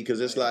EA Ski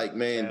because it's like,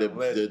 man,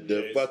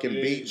 the fucking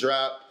beat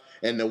drop.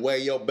 and the way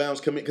your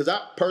bounce come in. Because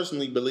I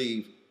personally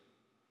believe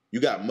you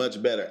got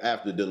much better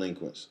after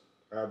Delinquents.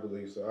 I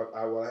believe so.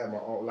 I will have my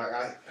own. Like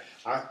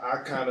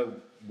I kind of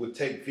would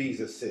take V's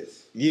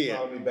assists. Yeah.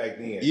 Probably back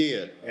then.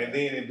 Yeah. And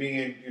then it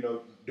being,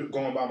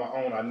 going by my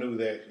own, I knew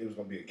that it was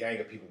going to be a gang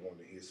of people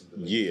wanting to hear some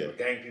Delinquents. Yeah. A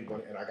gang of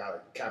people, and I got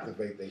to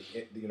captivate their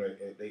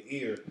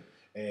ear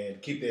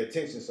and keep their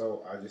attention.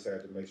 So I just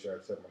had to make sure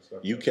I set my stuff.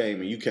 You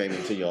came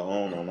into your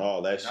own on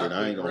all that shit.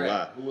 I ain't gonna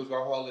lie. Who was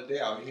gonna hold it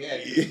down? He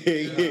had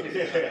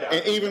yeah.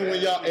 And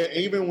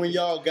even when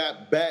y'all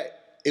got back,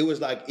 it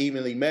was like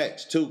evenly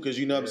matched too, because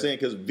you know what I'm saying.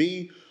 Because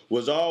V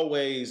was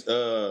always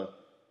a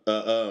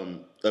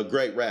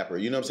great rapper.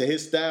 You know what I'm saying.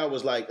 His style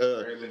was like,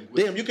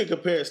 damn, you can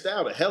compare his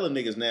style to hella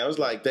niggas now. It's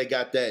like they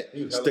got that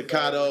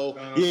staccato.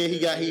 He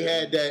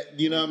had that.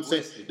 You know what I'm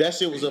saying. That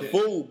shit was a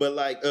fool, but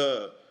like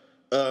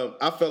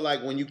I felt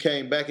like when you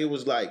came back, it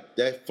was like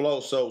that flow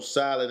so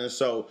silent and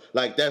so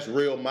like that's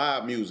real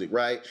mob music,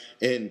 right?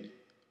 And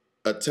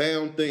a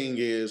town thing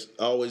is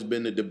always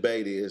been the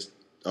debate is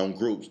on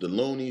groups, the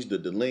Loonies, the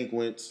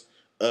Delinquents.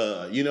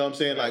 You know what I'm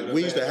saying? Like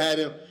we used to have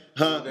them,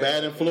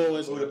 bad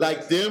influence.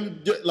 Like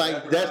them,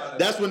 like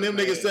that's when them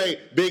niggas say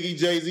Biggie,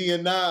 Jay-Z,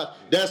 and Nas.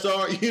 That's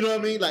our, you know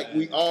what I mean? Like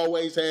we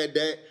always had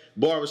that.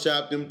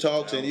 Barbershop, them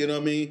talks, and you know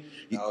what I mean?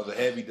 That was a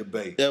heavy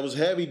debate. That was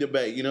heavy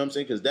debate, you know what I'm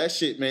saying? Because that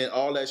shit, man,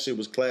 all that shit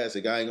was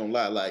classic. I ain't gonna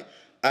lie. Like,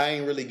 I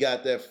ain't really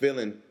got that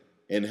feeling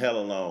in hella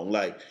long.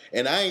 Like,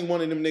 and I ain't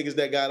one of them niggas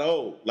that got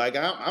old. Like,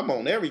 I'm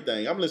on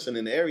everything. I'm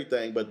listening to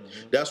everything, but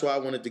that's why I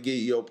wanted to give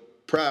you your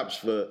props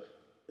for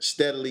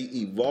steadily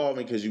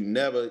evolving because you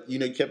never, you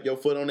kept your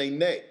foot on their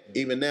neck.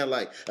 Even now,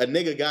 like, a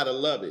nigga gotta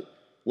love it.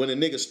 When a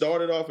nigga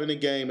started off in the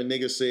game, a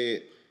nigga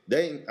said,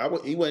 he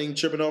wasn't even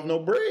tripping off no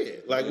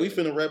bread. Like, we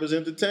finna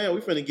represent the town.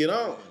 We finna get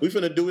on. We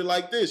finna do it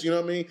like this, you know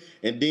what I mean?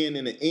 And then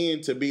in the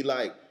end, to be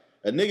like,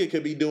 a nigga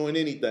could be doing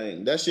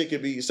anything.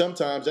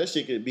 Sometimes that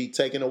shit could be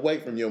taken away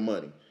from your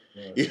money.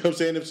 Yeah. You know what I'm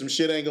saying? If some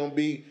shit ain't gonna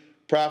be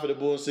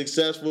profitable and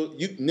successful,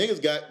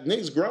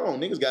 niggas grown.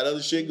 Niggas got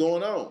other shit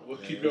going on. Well,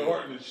 keep your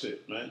heart in this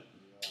shit, man.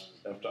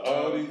 After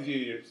all these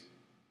years.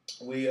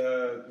 We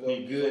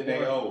good,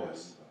 they owe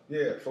us.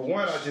 Yeah, for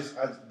one,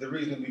 the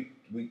reason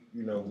we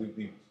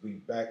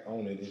back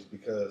on it is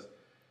because,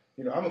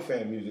 I'm a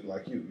fan of music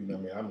like you. You know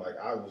what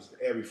I mean?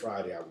 Every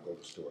Friday I would go to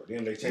the store.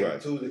 Then they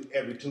changed it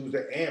every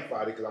Tuesday and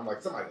Friday because I'm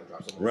like, somebody gonna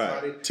drop something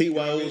on Friday.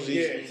 T-Wows.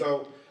 Yeah,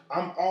 so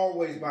I'm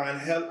always buying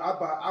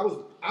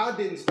I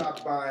didn't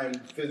stop buying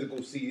physical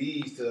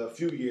CDs till a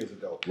few years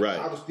ago. Right.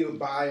 I was still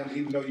buying them,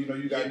 even though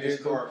you got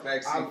this card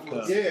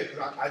backseat. Yeah,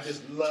 because I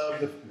just love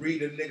to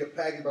read a nigga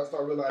package, but I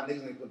started realizing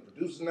niggas ain't putting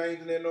producer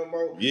names in there no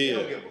more. Yeah.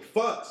 They don't give a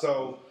fuck.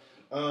 So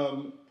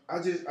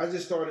I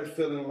just started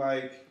feeling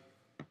like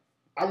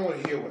I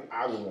want to hear what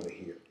I would want to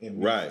hear in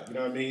music. Right. You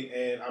know what I mean?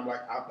 And I'm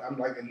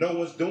like, and no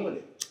one's doing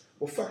it.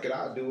 Well, fuck it,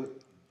 I'll do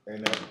it.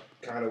 And that's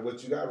kind of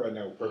what you got right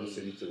now with Purple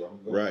City too.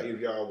 I'm going to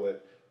give y'all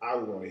what I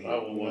would want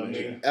to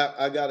hear.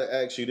 I gotta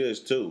ask you this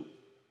too.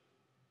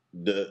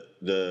 The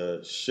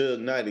Suge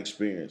Knight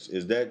experience,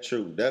 is that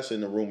true? That's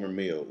in the rumor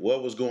mill.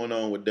 What was going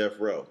on with Death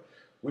Row?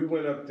 We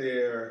went up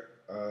there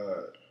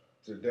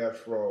to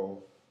Death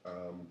Row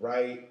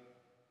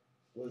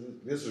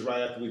this was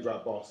right after we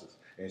dropped Bosses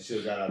and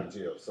Suge got out of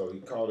jail. So he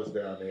called us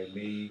down there,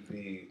 me,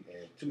 V,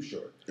 and Too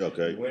Short.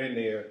 Okay. We went in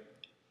there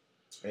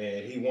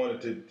and he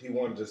wanted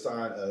to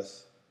sign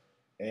us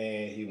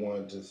and he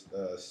wanted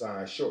to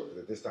sign Short,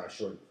 because at this time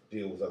Short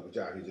deal was up with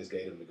y'all. He just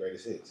gave him the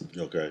greatest hits.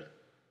 Okay.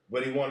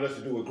 But he wanted us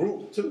to do a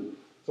group too.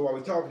 So while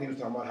we talking, he was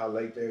talking about how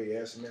Lake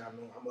Berryessa, man,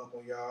 I'm up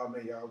on y'all,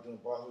 man. Y'all doing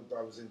Bosses.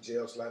 I was in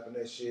jail slapping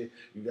that shit.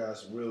 You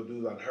guys some real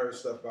dudes. I heard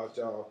stuff about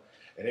y'all.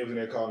 And they was in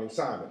there calling him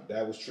Simon.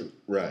 That was true.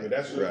 Right. I mean,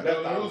 that's right. That's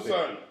who's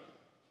Simon?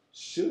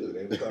 Sure,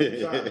 they was calling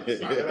him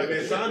Simon. I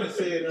mean, Simon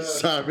said.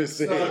 Simon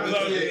said. You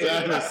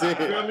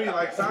know what I mean?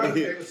 Like Simon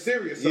said it was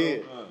serious. So,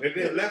 and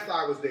then Left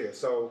Eye was there.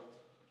 So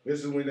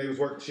this is when they was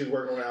working. She was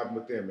working on an album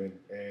with them,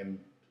 and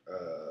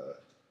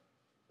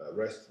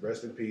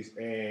rest in peace.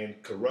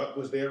 And Corrupt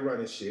was there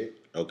running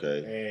shit.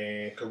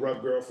 Okay. And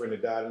Corrupt girlfriend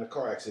that died in a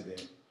car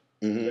accident.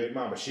 Baby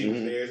mama, she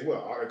was there as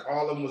well.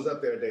 All of them was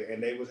up there that day,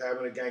 and they was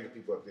having a gang of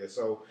people up there.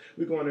 So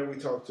we go in there, we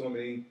talked to him,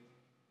 and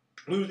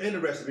we was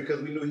interested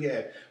because we knew he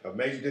had a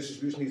major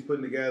distribution he's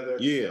putting together.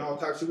 Yeah. And all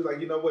types. She was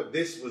like, you know what?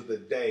 This was the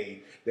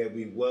day that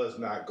we was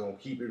not gonna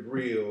keep it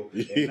real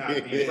and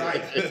not be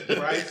right.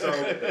 Right? So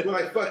we're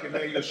like, fuck it,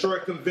 man.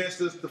 Short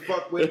convinced us to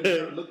fuck with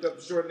him. Looked up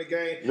Short in the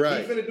game. Right.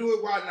 He's finna do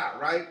it. Why not?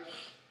 Right?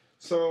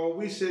 So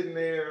we sitting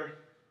there,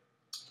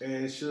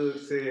 and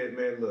Suge said,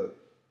 man, look.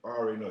 I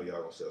already know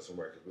y'all gonna sell some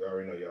records. We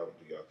already know y'all gonna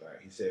do y'all thing.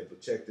 He said,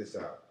 but check this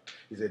out.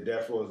 He said,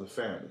 Death Row is a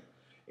family.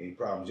 Any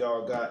problems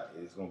y'all got,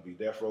 it's gonna be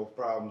Death Row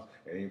problems.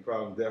 And any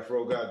problems Death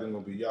Row got, then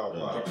gonna be y'all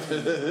problems.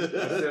 I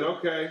said,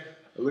 okay.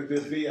 I looked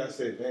at V, I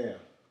said, damn.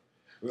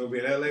 We're gonna be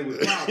in LA with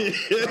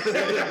problems.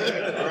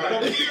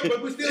 Right.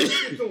 But we still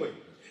listen to him.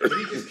 But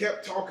he just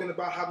kept talking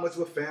about how much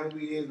of a family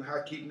we is and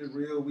how keeping it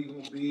real we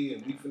gonna be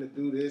and we finna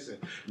do this and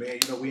man,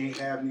 we ain't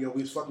have we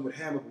was fucking with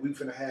Hammer, but we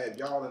finna have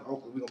y'all in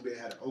Oakland. We gonna be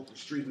have the Oakland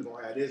street. We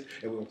gonna have this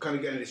and we gonna come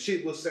together. And the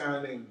shit was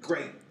sounding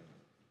great.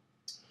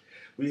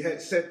 We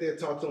had sat there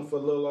talked to him for a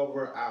little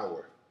over an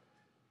hour.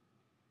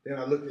 Then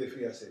I looked at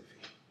V. I said,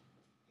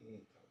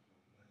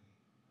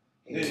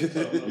 he ain't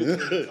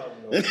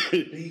talking no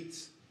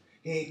beats.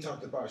 He ain't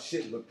talked about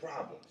shit but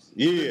problems.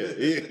 Yeah.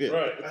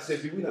 Right. I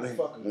said, we not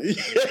fucking with you.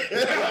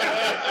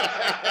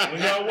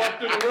 When y'all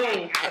walked in the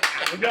room,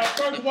 when y'all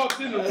first walked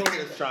in the room,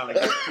 trying to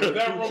get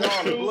that room was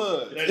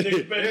blood. That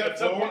nigga better not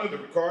step on the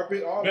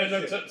carpet, all that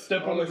shit. Better not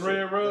step on the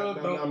red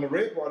rug. Not on the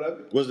red part of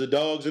it. Was the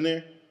dogs in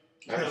there?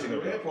 I ain't seen no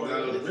red part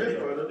of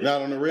it.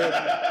 Not on the red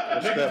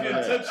part. Niggas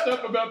getting touched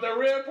up about that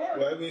red part.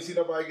 Well, I didn't see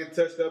nobody get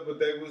touched up,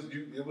 but it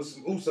was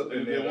some oos up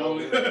in there. There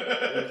was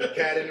a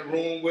cat in the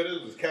room with us.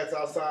 There was cats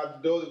outside the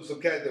door. There was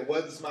some cats that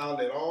wasn't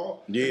smiling at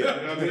all. Yeah. You know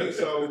what I mean?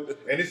 So,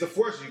 and it's a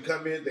force. You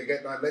come in, they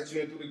let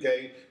you in through the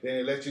gate, then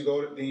they let you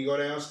go, then you go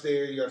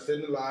downstairs, you gotta sit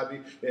in the lobby,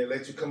 then they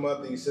let you come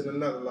up, then you sit in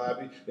another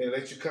lobby, then they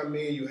let you come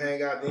in, you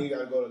hang out, then you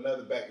gotta go to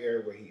another back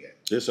area where he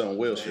at. This on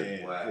Will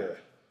Street. Wow. Yeah.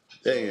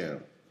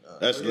 Damn.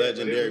 That's a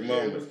legendary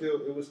moment. It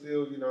was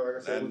still, like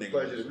I said, it was a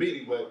pleasure to meet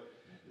him, but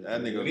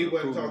that nigga when he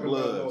wasn't talking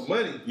about no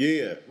money,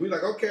 yeah, we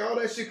like, okay, all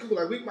that shit cool.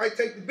 Like, we might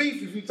take the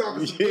beef if you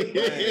talking some yeah.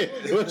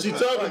 money. What you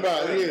talking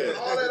about? Yeah.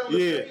 All that on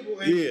the table.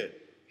 And yeah.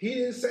 He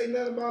didn't say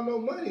nothing about no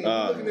money.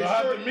 So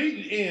how the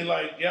meeting end?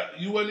 Like,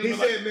 you wasn't even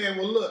He said, man,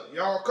 well, look,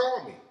 y'all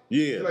call me.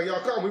 Yeah. He's like,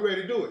 y'all call me, we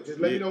ready to do it. Just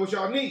let me know what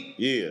y'all need.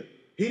 Yeah.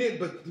 He didn't,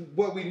 but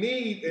what we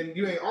need, and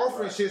you ain't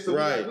offering shit, so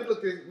we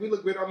looked at,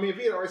 me and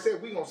V had already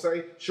said, we gonna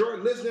say, sure,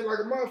 listening like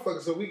a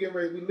motherfucker, so we get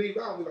ready, we leave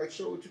out, we like,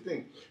 sure, what you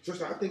think? So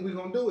I think we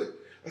gonna do it.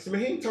 I said,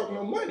 man, he ain't talking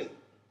no money.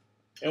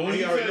 And when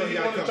he said he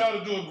wanted y'all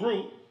to do a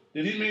group,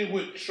 did he mean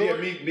with Short?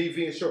 Yeah, me,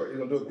 V, and Short. He's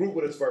gonna do a group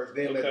with us first,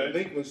 then let the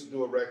Delinquents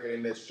do a record,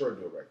 and let Short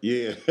do a record.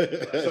 Yeah.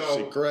 So,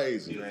 shit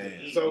crazy.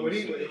 Man. So when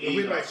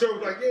we like, Short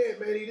was like, yeah,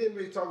 man, he didn't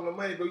really talk no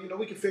money, but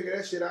we can figure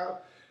that shit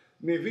out.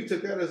 Me and V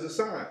took that as a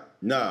sign.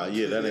 Nah,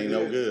 yeah, that ain't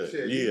no good.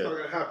 Shit, yeah.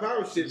 talking high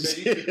power shit,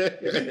 man.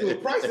 If you do a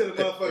price of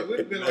the motherfucker, we'd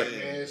have been like,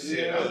 man,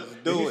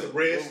 shit. Do it. Some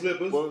red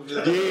slippers.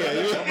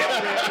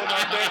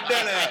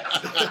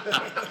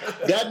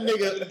 That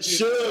nigga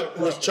Suge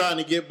was trying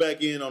to get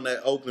back in on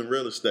that Oakland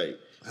real estate.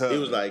 He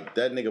was like,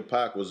 that nigga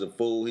Pac was a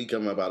fool. He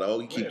coming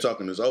about, he keep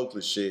talking this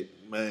Oakland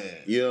shit. Man.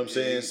 You know what I'm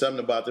saying?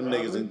 Something about them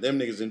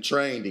niggas and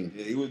trained him.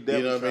 Yeah, he was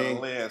definitely trying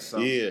to land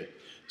something. Yeah.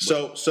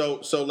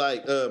 So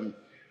like,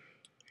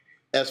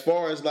 as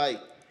far as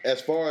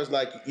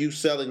like you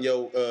selling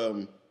your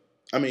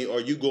or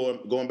you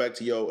going back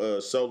to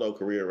your solo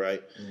career,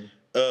 right?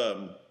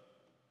 Mm-hmm.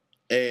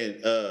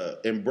 And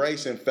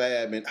embracing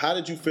Fab, and how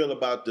did you feel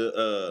about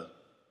the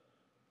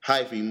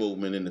hyphy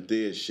movement and the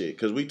Thiz shit?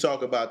 Because we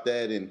talk about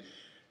that, and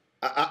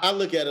I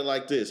look at it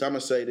like this. I'm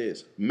gonna say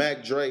this: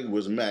 Mac Dre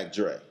was Mac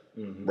Dre,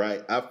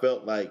 right? I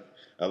felt like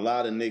a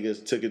lot of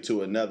niggas took it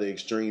to another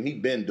extreme. He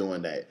been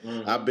doing that.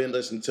 Mm-hmm. I've been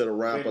listening to the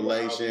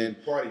Rampolation.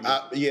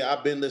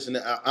 I've been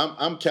listening.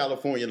 I'm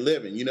California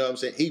living. You know what I'm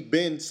saying? He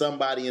been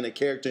somebody and a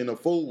character and a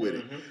fool with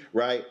it,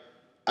 right?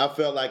 I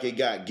felt like it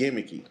got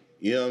gimmicky.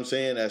 You know what I'm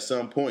saying? At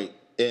some point.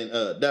 And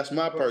that's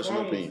my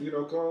personal opinion.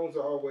 Clones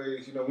are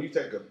always, when you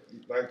take with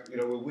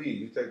weed,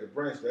 you take a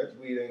branch, that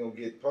weed ain't gonna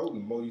get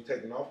potent. The more you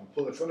taking off and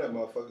pulling from that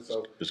motherfucker,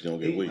 so it's gonna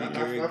get weed.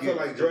 I feel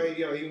like Dre,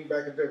 even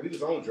back in the day, we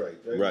was on Dre.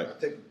 Right. I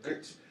take a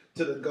good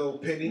to the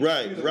gold penny.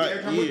 Right.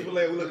 Every time we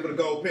look for the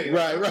gold penny.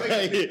 Right.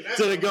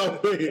 To the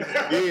gold penny.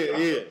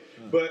 Yeah.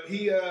 But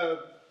he, I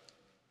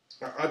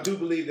do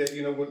believe that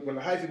when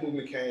the hyphy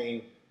movement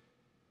came,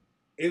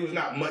 it was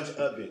not much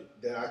of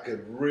it that I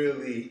could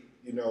really,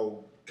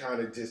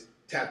 kind of just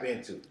tap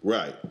into.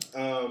 Right.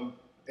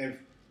 And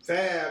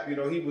Fab, he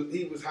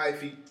was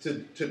hyphy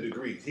to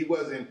degrees. He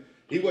wasn't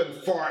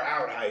far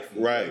out hyphy.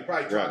 Right. He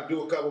probably tried to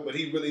do a couple, but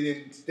he really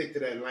didn't stick to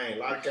that lane. A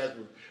lot of cats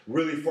were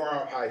really far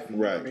out hyphy. Right. You know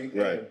what I mean?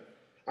 Right. And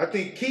I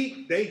think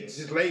Keek, they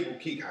just labeled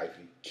Keek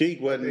hyphy.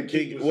 Keek wasn't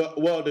Keek.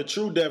 Well, the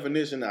true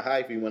definition of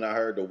hyphy, when I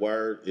heard the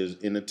word, is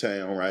in the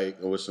town, right?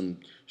 Or with some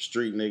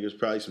street niggas,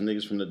 probably some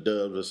niggas from the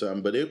Dubs or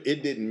something. But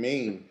it didn't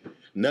mean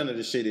none of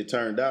the shit it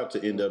turned out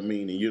to end up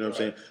meaning. You know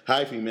what I'm saying?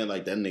 Hyphy meant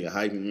like that nigga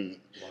hyphy.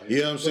 You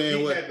know what I'm saying?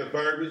 He had the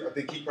verbiage. I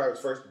think Keek probably was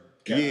first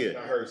guy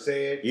I heard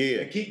say it. Yeah.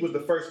 And Keek was the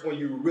first one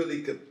you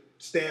really could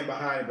stand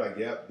behind, like,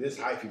 yep, this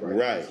hyphy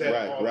right.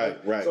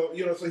 Right. So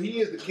so he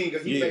is the king.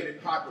 He made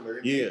it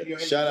popular. Yeah.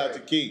 Shout out to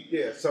Keek.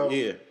 Yeah. So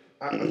yeah.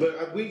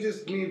 But me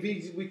and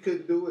VG, we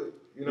couldn't do it.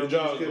 Did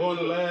y'all go in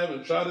the lab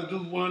and try to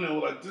do one and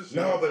were like this?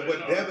 No, but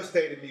what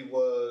devastated me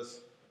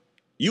was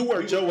you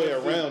worked your way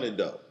around it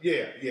though.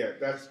 Yeah.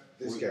 That's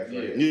this cat.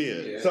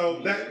 Yeah.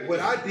 So what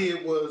I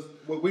did was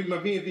what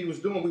me and V was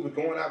doing. We were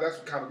going out. That's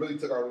what kind of really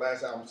took our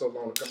last album so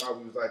long to come out.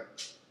 We was like,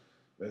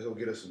 let's go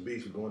get us some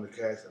beats. We're going to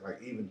cast, and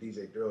like even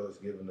DJ Dro is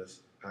giving us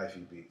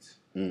hyphy beats.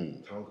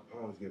 Tone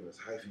Capone is giving us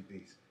hyphy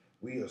beats.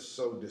 We are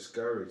so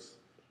discouraged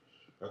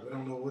Like, we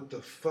don't know what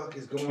the fuck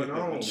is going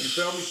on. You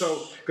feel me?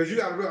 So, because you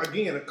got to,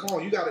 again,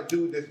 you got a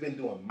dude that's been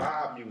doing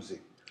mob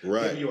music.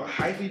 Right. Giving you a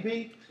hyphy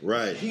beat.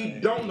 Right. He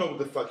don't know what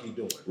the fuck he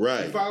doing.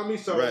 Right. You follow me?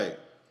 So, right.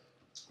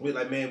 we're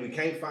like, man, we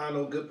can't find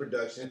no good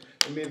production.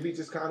 And then we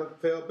just kind of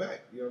fell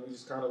back. You know, we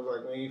just kind of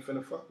like, we ain't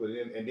finna fuck with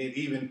it. And then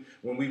even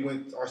when we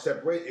went our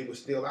separate, it was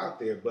still out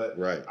there. But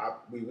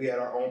we had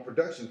our own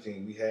production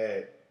team. We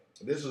had,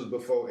 this was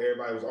before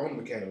everybody was on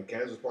the Mechanics.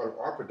 Mechanics was part of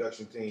our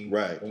production team.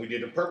 Right. When we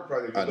did the Purple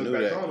Project. I knew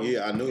that.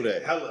 Yeah, I knew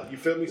that. Hella, you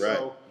feel me? Right.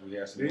 So we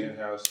had some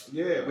in-house.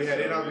 Yeah, we had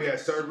in-house. We had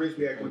Cerberus.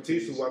 We had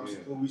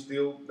Quintessa, who we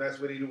still, that's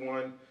what he the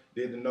one.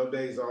 Did the No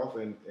Days Off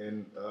and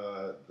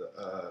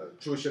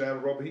True Shit Out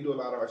of Robert. He do a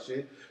lot of our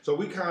shit. So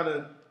we kind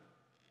of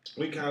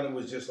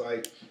was just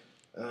like,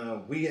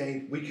 we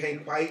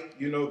can't quite,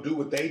 do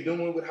what they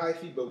doing with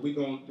hyphy, but we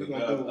gonna do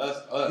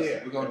us.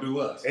 Yeah, we gonna do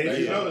us. And if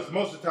you notice,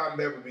 most of the time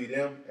that would be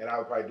them, and I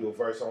would probably do a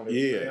verse on it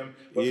for them.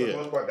 But for the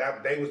most part,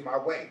 that they was my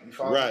way. You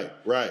follow me?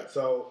 Right.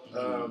 So,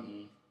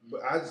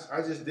 but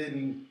I just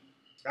didn't.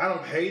 I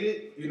don't hate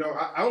it.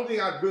 I don't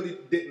think I really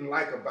didn't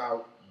like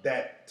about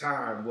that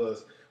time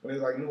was when it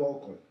was like New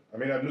Oakland. I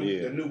mean,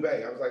 the New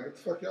Bay. I was like, what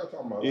the fuck y'all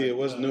talking about? Yeah,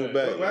 what's New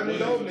Bay? What happened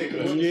to those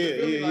niggas?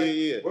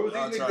 Yeah. Where was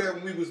these niggas that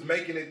when we was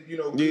making it,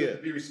 good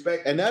to be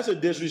respected? And that's a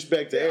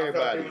disrespect to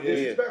everybody.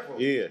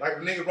 Yeah. Like, a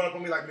nigga run up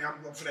on me like, man,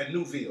 I'm from that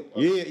Newville.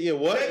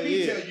 What? Let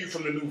me tell you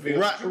from the Newville.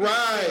 Right.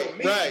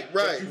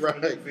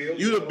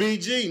 You the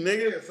BG,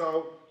 nigga. Yeah,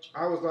 so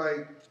I was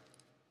like,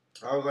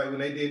 when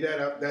they did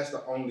that, that's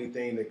the only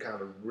thing that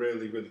kind of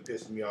really, really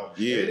pissed me off.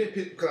 Yeah. It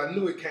didn't because I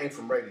knew it came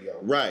from radio.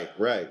 Right.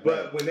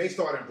 But when they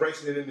started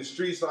embracing it in the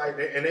streets, and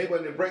they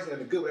wasn't embracing it in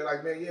the good way, they're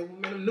like, man,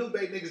 them new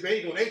Bay niggas, they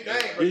ain't doing their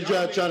thing. You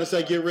trying to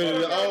say get rid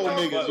of the old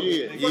niggas?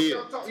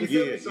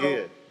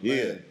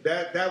 Yeah.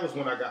 That was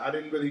when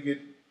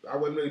I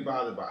wasn't really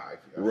bothered by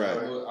hyphy. Right.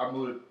 I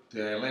moved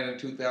to Atlanta in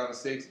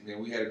 2006, and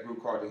then we had a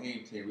group called the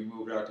Heem Team. We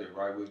moved out there,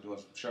 right? We was doing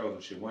some shows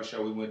and shit. One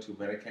show we went to,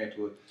 man, they came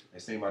to it, they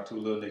seen my two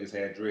little niggas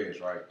had dreads,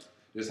 right?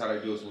 This is how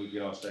they do us when we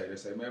get on stage. They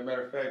say, man,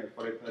 matter of fact,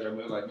 before they play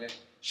that, like, man,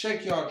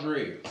 shake y'all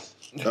dreads.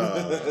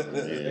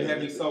 They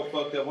had me so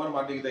fucked up. One of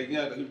my niggas, they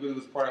young, he really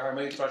was part of how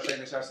many started shaking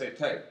this shit. I said,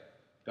 Tay,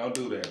 don't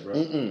do that, bro.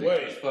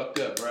 They just fucked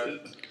up, bro.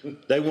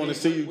 They want to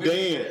see you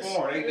dance.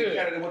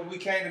 What we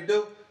came to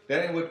do,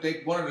 that ain't what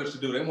they wanted us to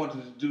do. They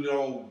wanted us to do the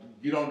old,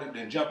 get on it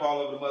and jump all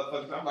over the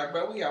motherfuckers. I'm like,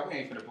 bro, we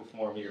ain't finna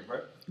perform here,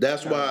 bro.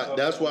 That's why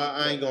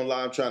I ain't gonna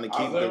lie. I'm trying to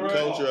keep the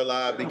culture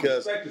alive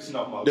because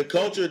the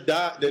culture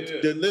died.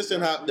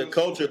 Listen how the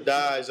culture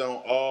dies on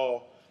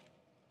all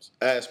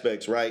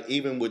aspects, right?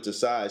 Even with the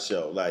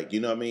sideshow, like,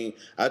 you know what I mean?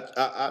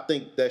 I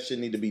think that should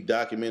need to be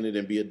documented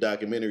and be a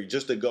documentary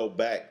just to go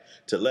back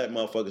to let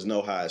motherfuckers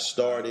know how it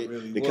started,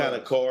 kind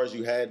of cars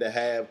you had to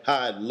have,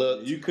 how it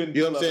looked. You know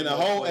what I'm saying? The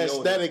whole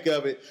aesthetic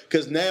of it,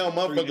 because now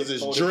motherfuckers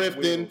is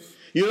drifting.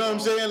 You know what I'm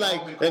saying?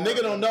 Like, a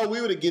nigga don't know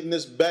we would have get in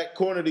this back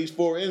corner of these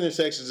 4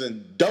 intersections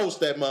and dose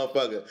that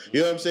motherfucker.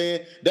 You know what I'm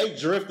saying? They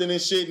drifting and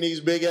shit in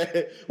these big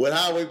ass with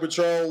highway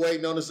patrol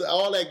waiting on us,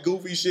 all that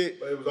goofy shit.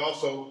 But it was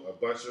also a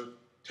bunch of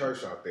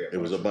turfs out there.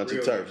 It was a bunch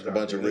of turfs, a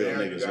bunch of real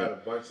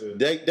niggas.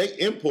 They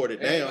imported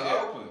now.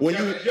 When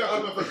you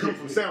come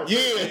from South.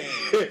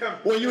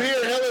 When you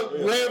hear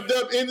hella ramped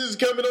up engines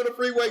coming on the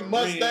freeway,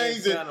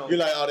 Mustangs, and you're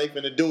like, oh, they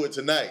finna do it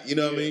tonight. You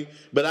know what I mean?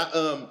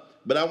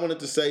 But I wanted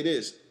to say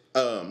this.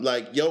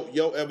 Like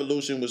your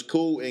evolution was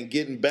cool and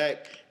getting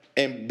back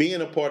and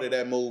being a part of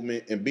that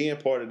movement and being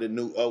part of the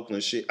new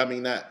Oakland shit. I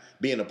mean, not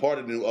being a part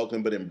of the new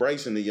Oakland, but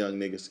embracing the young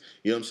niggas.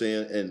 You know what I'm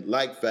saying? And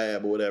like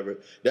Fab or whatever,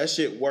 that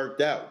shit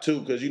worked out too.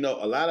 Because, a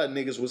lot of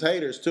niggas was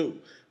haters too.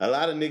 A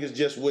lot of niggas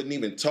just wouldn't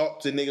even talk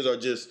to niggas or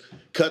just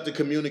cut the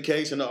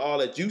communication or all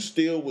that. You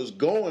still was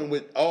going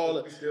with all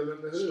of. Still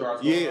in the hood.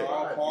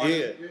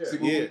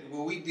 See,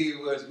 what we did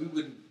was we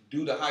wouldn't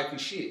do the hypey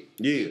shit.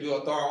 We'd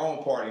throw our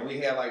own party. And we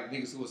had like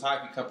niggas who was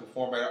hypey come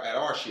perform at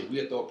our shit.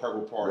 We'd throw a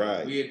purple party.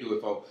 Right. We'd do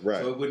it for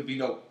so it wouldn't be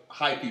no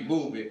hypey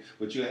movement,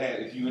 but you had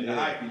if you in the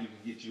hypey, you can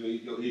get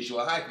your issue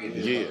a hypey in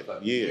this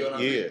motherfucker. You know what I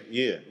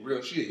mean?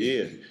 Real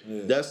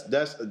shit.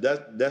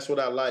 That's what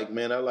I like,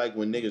 man. I like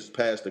when niggas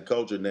pass the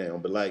culture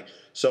down. But like,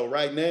 so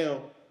right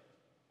now,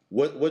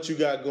 what you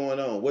got going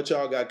on? What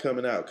y'all got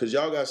coming out? Cause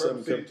y'all got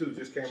something coming.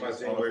 Just came out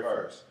January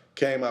 1st.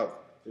 Came out.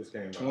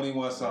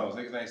 21 songs.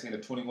 Niggas ain't seen a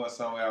 21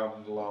 song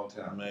album in a long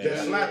time. Man.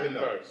 That's slapping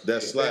though.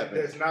 That's slapping.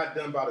 That's not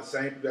done by the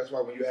same. That's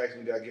why when you ask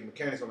me, did I get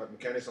Mechanics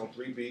on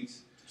 3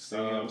 beats?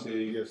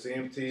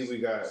 CMT. We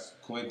got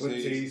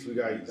Quintes. We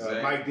got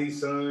Mike D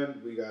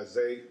son. We got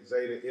Zay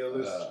the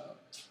illest.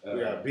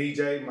 We got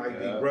BJ, Mike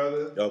D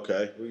brother.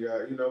 Okay. We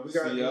got we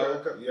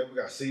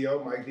got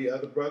CO, Mike D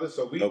other brother.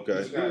 So we still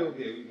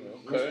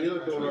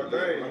doing our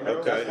thing.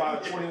 Okay. That's why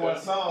out of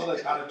 21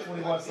 songs, out of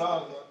 21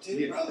 songs,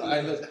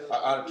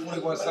 out of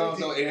 21 songs,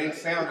 though, it ain't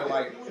sounding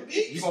like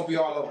you gonna be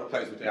all over the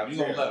place with that. You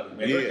gonna love it,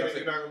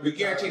 man. We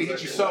guarantee to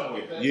hit you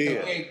somewhere.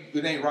 It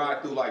ain't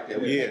ride through like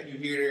that. You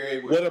hear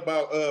it everywhere.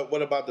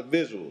 What about the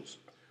visuals?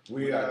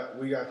 We got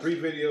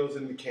 3 videos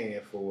in the can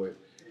for it.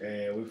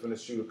 and we finna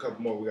shoot a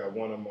couple more. We got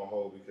one on my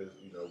hold because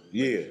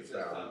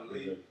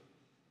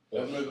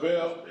That's Ms.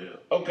 Bell?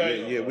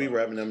 Okay. Yeah, we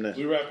wrapping them now.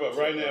 We wrap up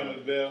right now,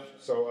 Ms. Bell.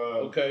 So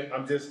okay.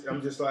 I'm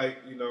just like,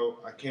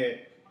 I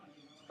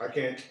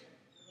can't.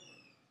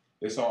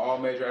 It's on all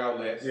major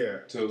outlets. Yeah.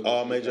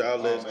 All major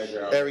outlets.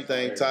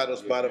 Everything, Tidal,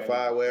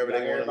 Spotify, wherever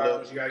they want to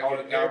look. You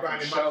gotta get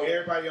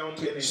everybody on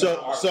the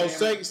So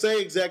say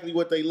exactly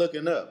what they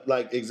looking up.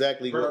 Like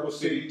exactly Purple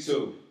City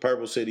 2.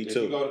 Purple City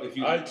 2.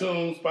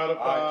 iTunes,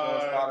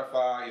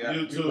 Spotify, yeah.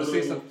 YouTube. But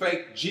see some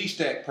fake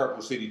G-Stack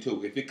Purple City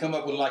 2. If it come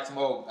up with like some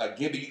old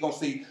gimmick, you're going to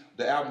see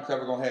the album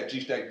cover going to have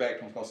G-Stack back.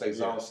 It's going to say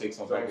Zone 6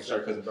 on back of the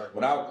shirt. Because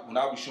when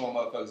I be showing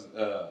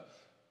motherfuckers...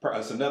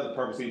 it's another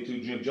Purple City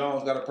 2. Jim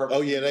Jones got a Purple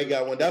City 2. Oh, yeah, they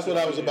got one. That's what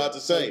I was about to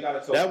say.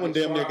 That one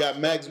damn near got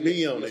Max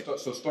B on it.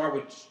 So start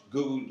with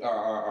Google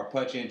or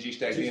punch in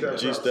G-Stack.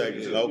 G-Stack,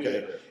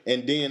 okay.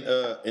 And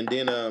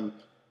then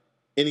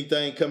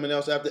anything coming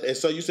else after? And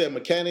so you said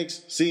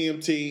Mechanics,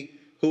 CMT,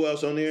 who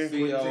else on there?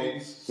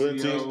 COs,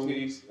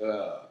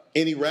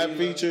 any rap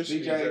features?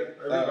 DJ,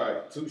 everybody.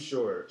 Too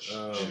Short.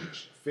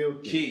 Phil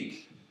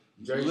Keith.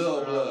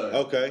 Lil Blood,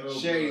 okay,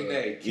 Shady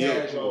Day,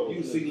 Casual,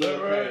 you see Lil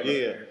Blood,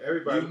 yeah,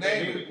 everybody. You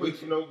name it. We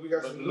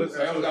got some. We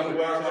got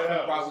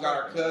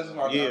our cousins,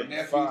 our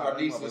nephews, our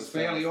nieces,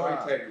 family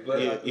oriented.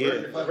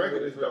 The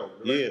record is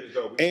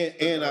dope.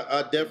 And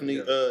I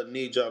definitely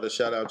need y'all to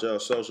shout out y'all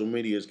social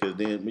medias because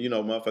then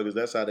motherfuckers,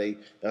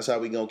 that's how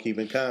we gonna keep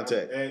in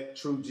contact. At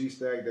True G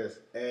Stack, that's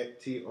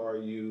at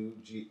TRUGSTACK.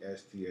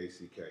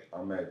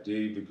 I'm at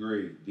D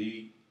Degree,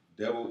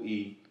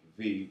 DEEVDAGREED.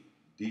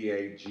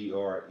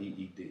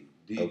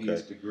 D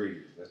is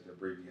degrees. That's the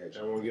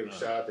abbreviation. I want to give a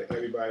shout out to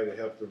everybody that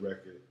helped the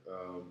record.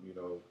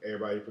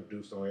 Everybody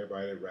produced on it,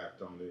 everybody that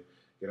rapped on it.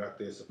 Get out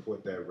there,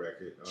 support that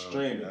record.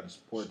 Stream it.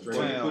 Support the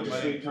town,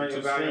 man. Turn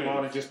your volume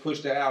on and just push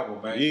the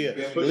album, man. Yeah.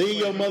 Leave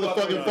your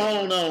motherfucking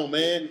phone on,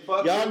 man.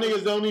 Y'all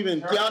niggas don't even.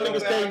 Y'all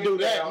niggas can't do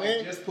that,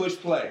 man. Just push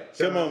play.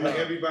 Come on, man.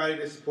 Everybody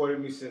that supported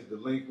me since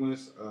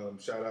Delinquents.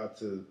 Shout out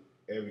to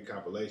every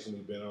compilation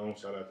we've been on.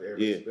 Shout out to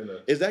every. Yeah.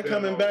 Is that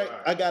coming back?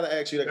 Ride. I gotta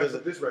ask you that because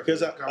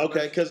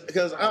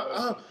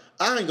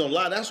I ain't gonna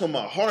lie. That's where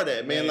my heart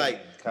at, man. Like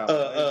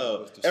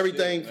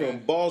everything from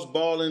Boss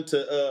Ballin'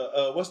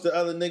 to what's the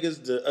other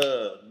niggas?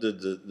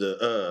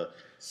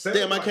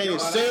 Damn, I can't even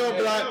Cell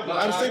Block.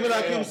 I'm thinking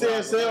I keep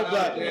saying Cell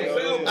Block.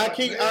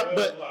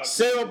 But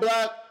Cell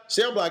Block.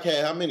 Cell Block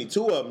had how many?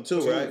 2 of them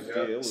too, right?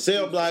 Yeah,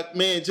 Cell Block,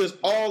 man, just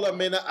all of them,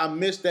 man. I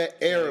missed that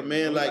era,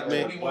 man. Like,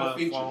 man. 21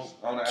 features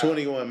on the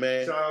 21,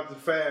 man. Shout out to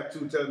Fab,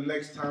 too. Tell the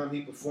next time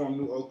he perform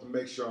New Oakland,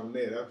 make sure I'm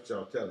there. That's what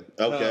y'all tell him.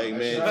 Okay,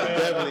 man.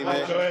 Definitely,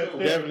 man.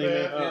 Definitely,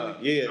 man.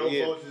 Yeah. No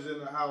voices in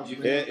the house,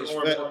 man.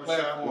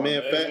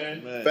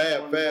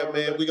 Fab,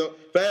 man.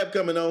 Fab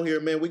coming on here,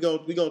 man. We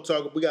gonna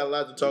talk. We got a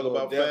lot to talk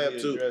about Fab,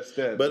 too.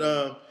 But,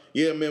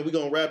 yeah, man, we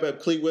gonna wrap up.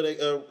 Clee, where they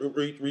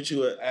reach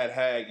you at?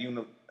 Hag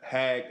 _universe.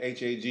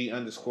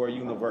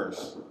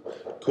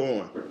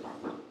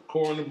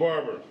 Corn the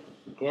Barber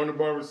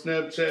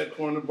Snapchat,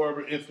 Corn the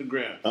Barber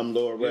Instagram. I'm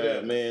Lord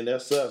Rap, man.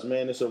 That's us,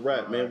 man. It's a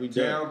wrap, man. We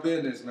down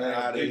business,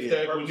 man. We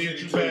need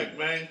you back,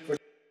 man.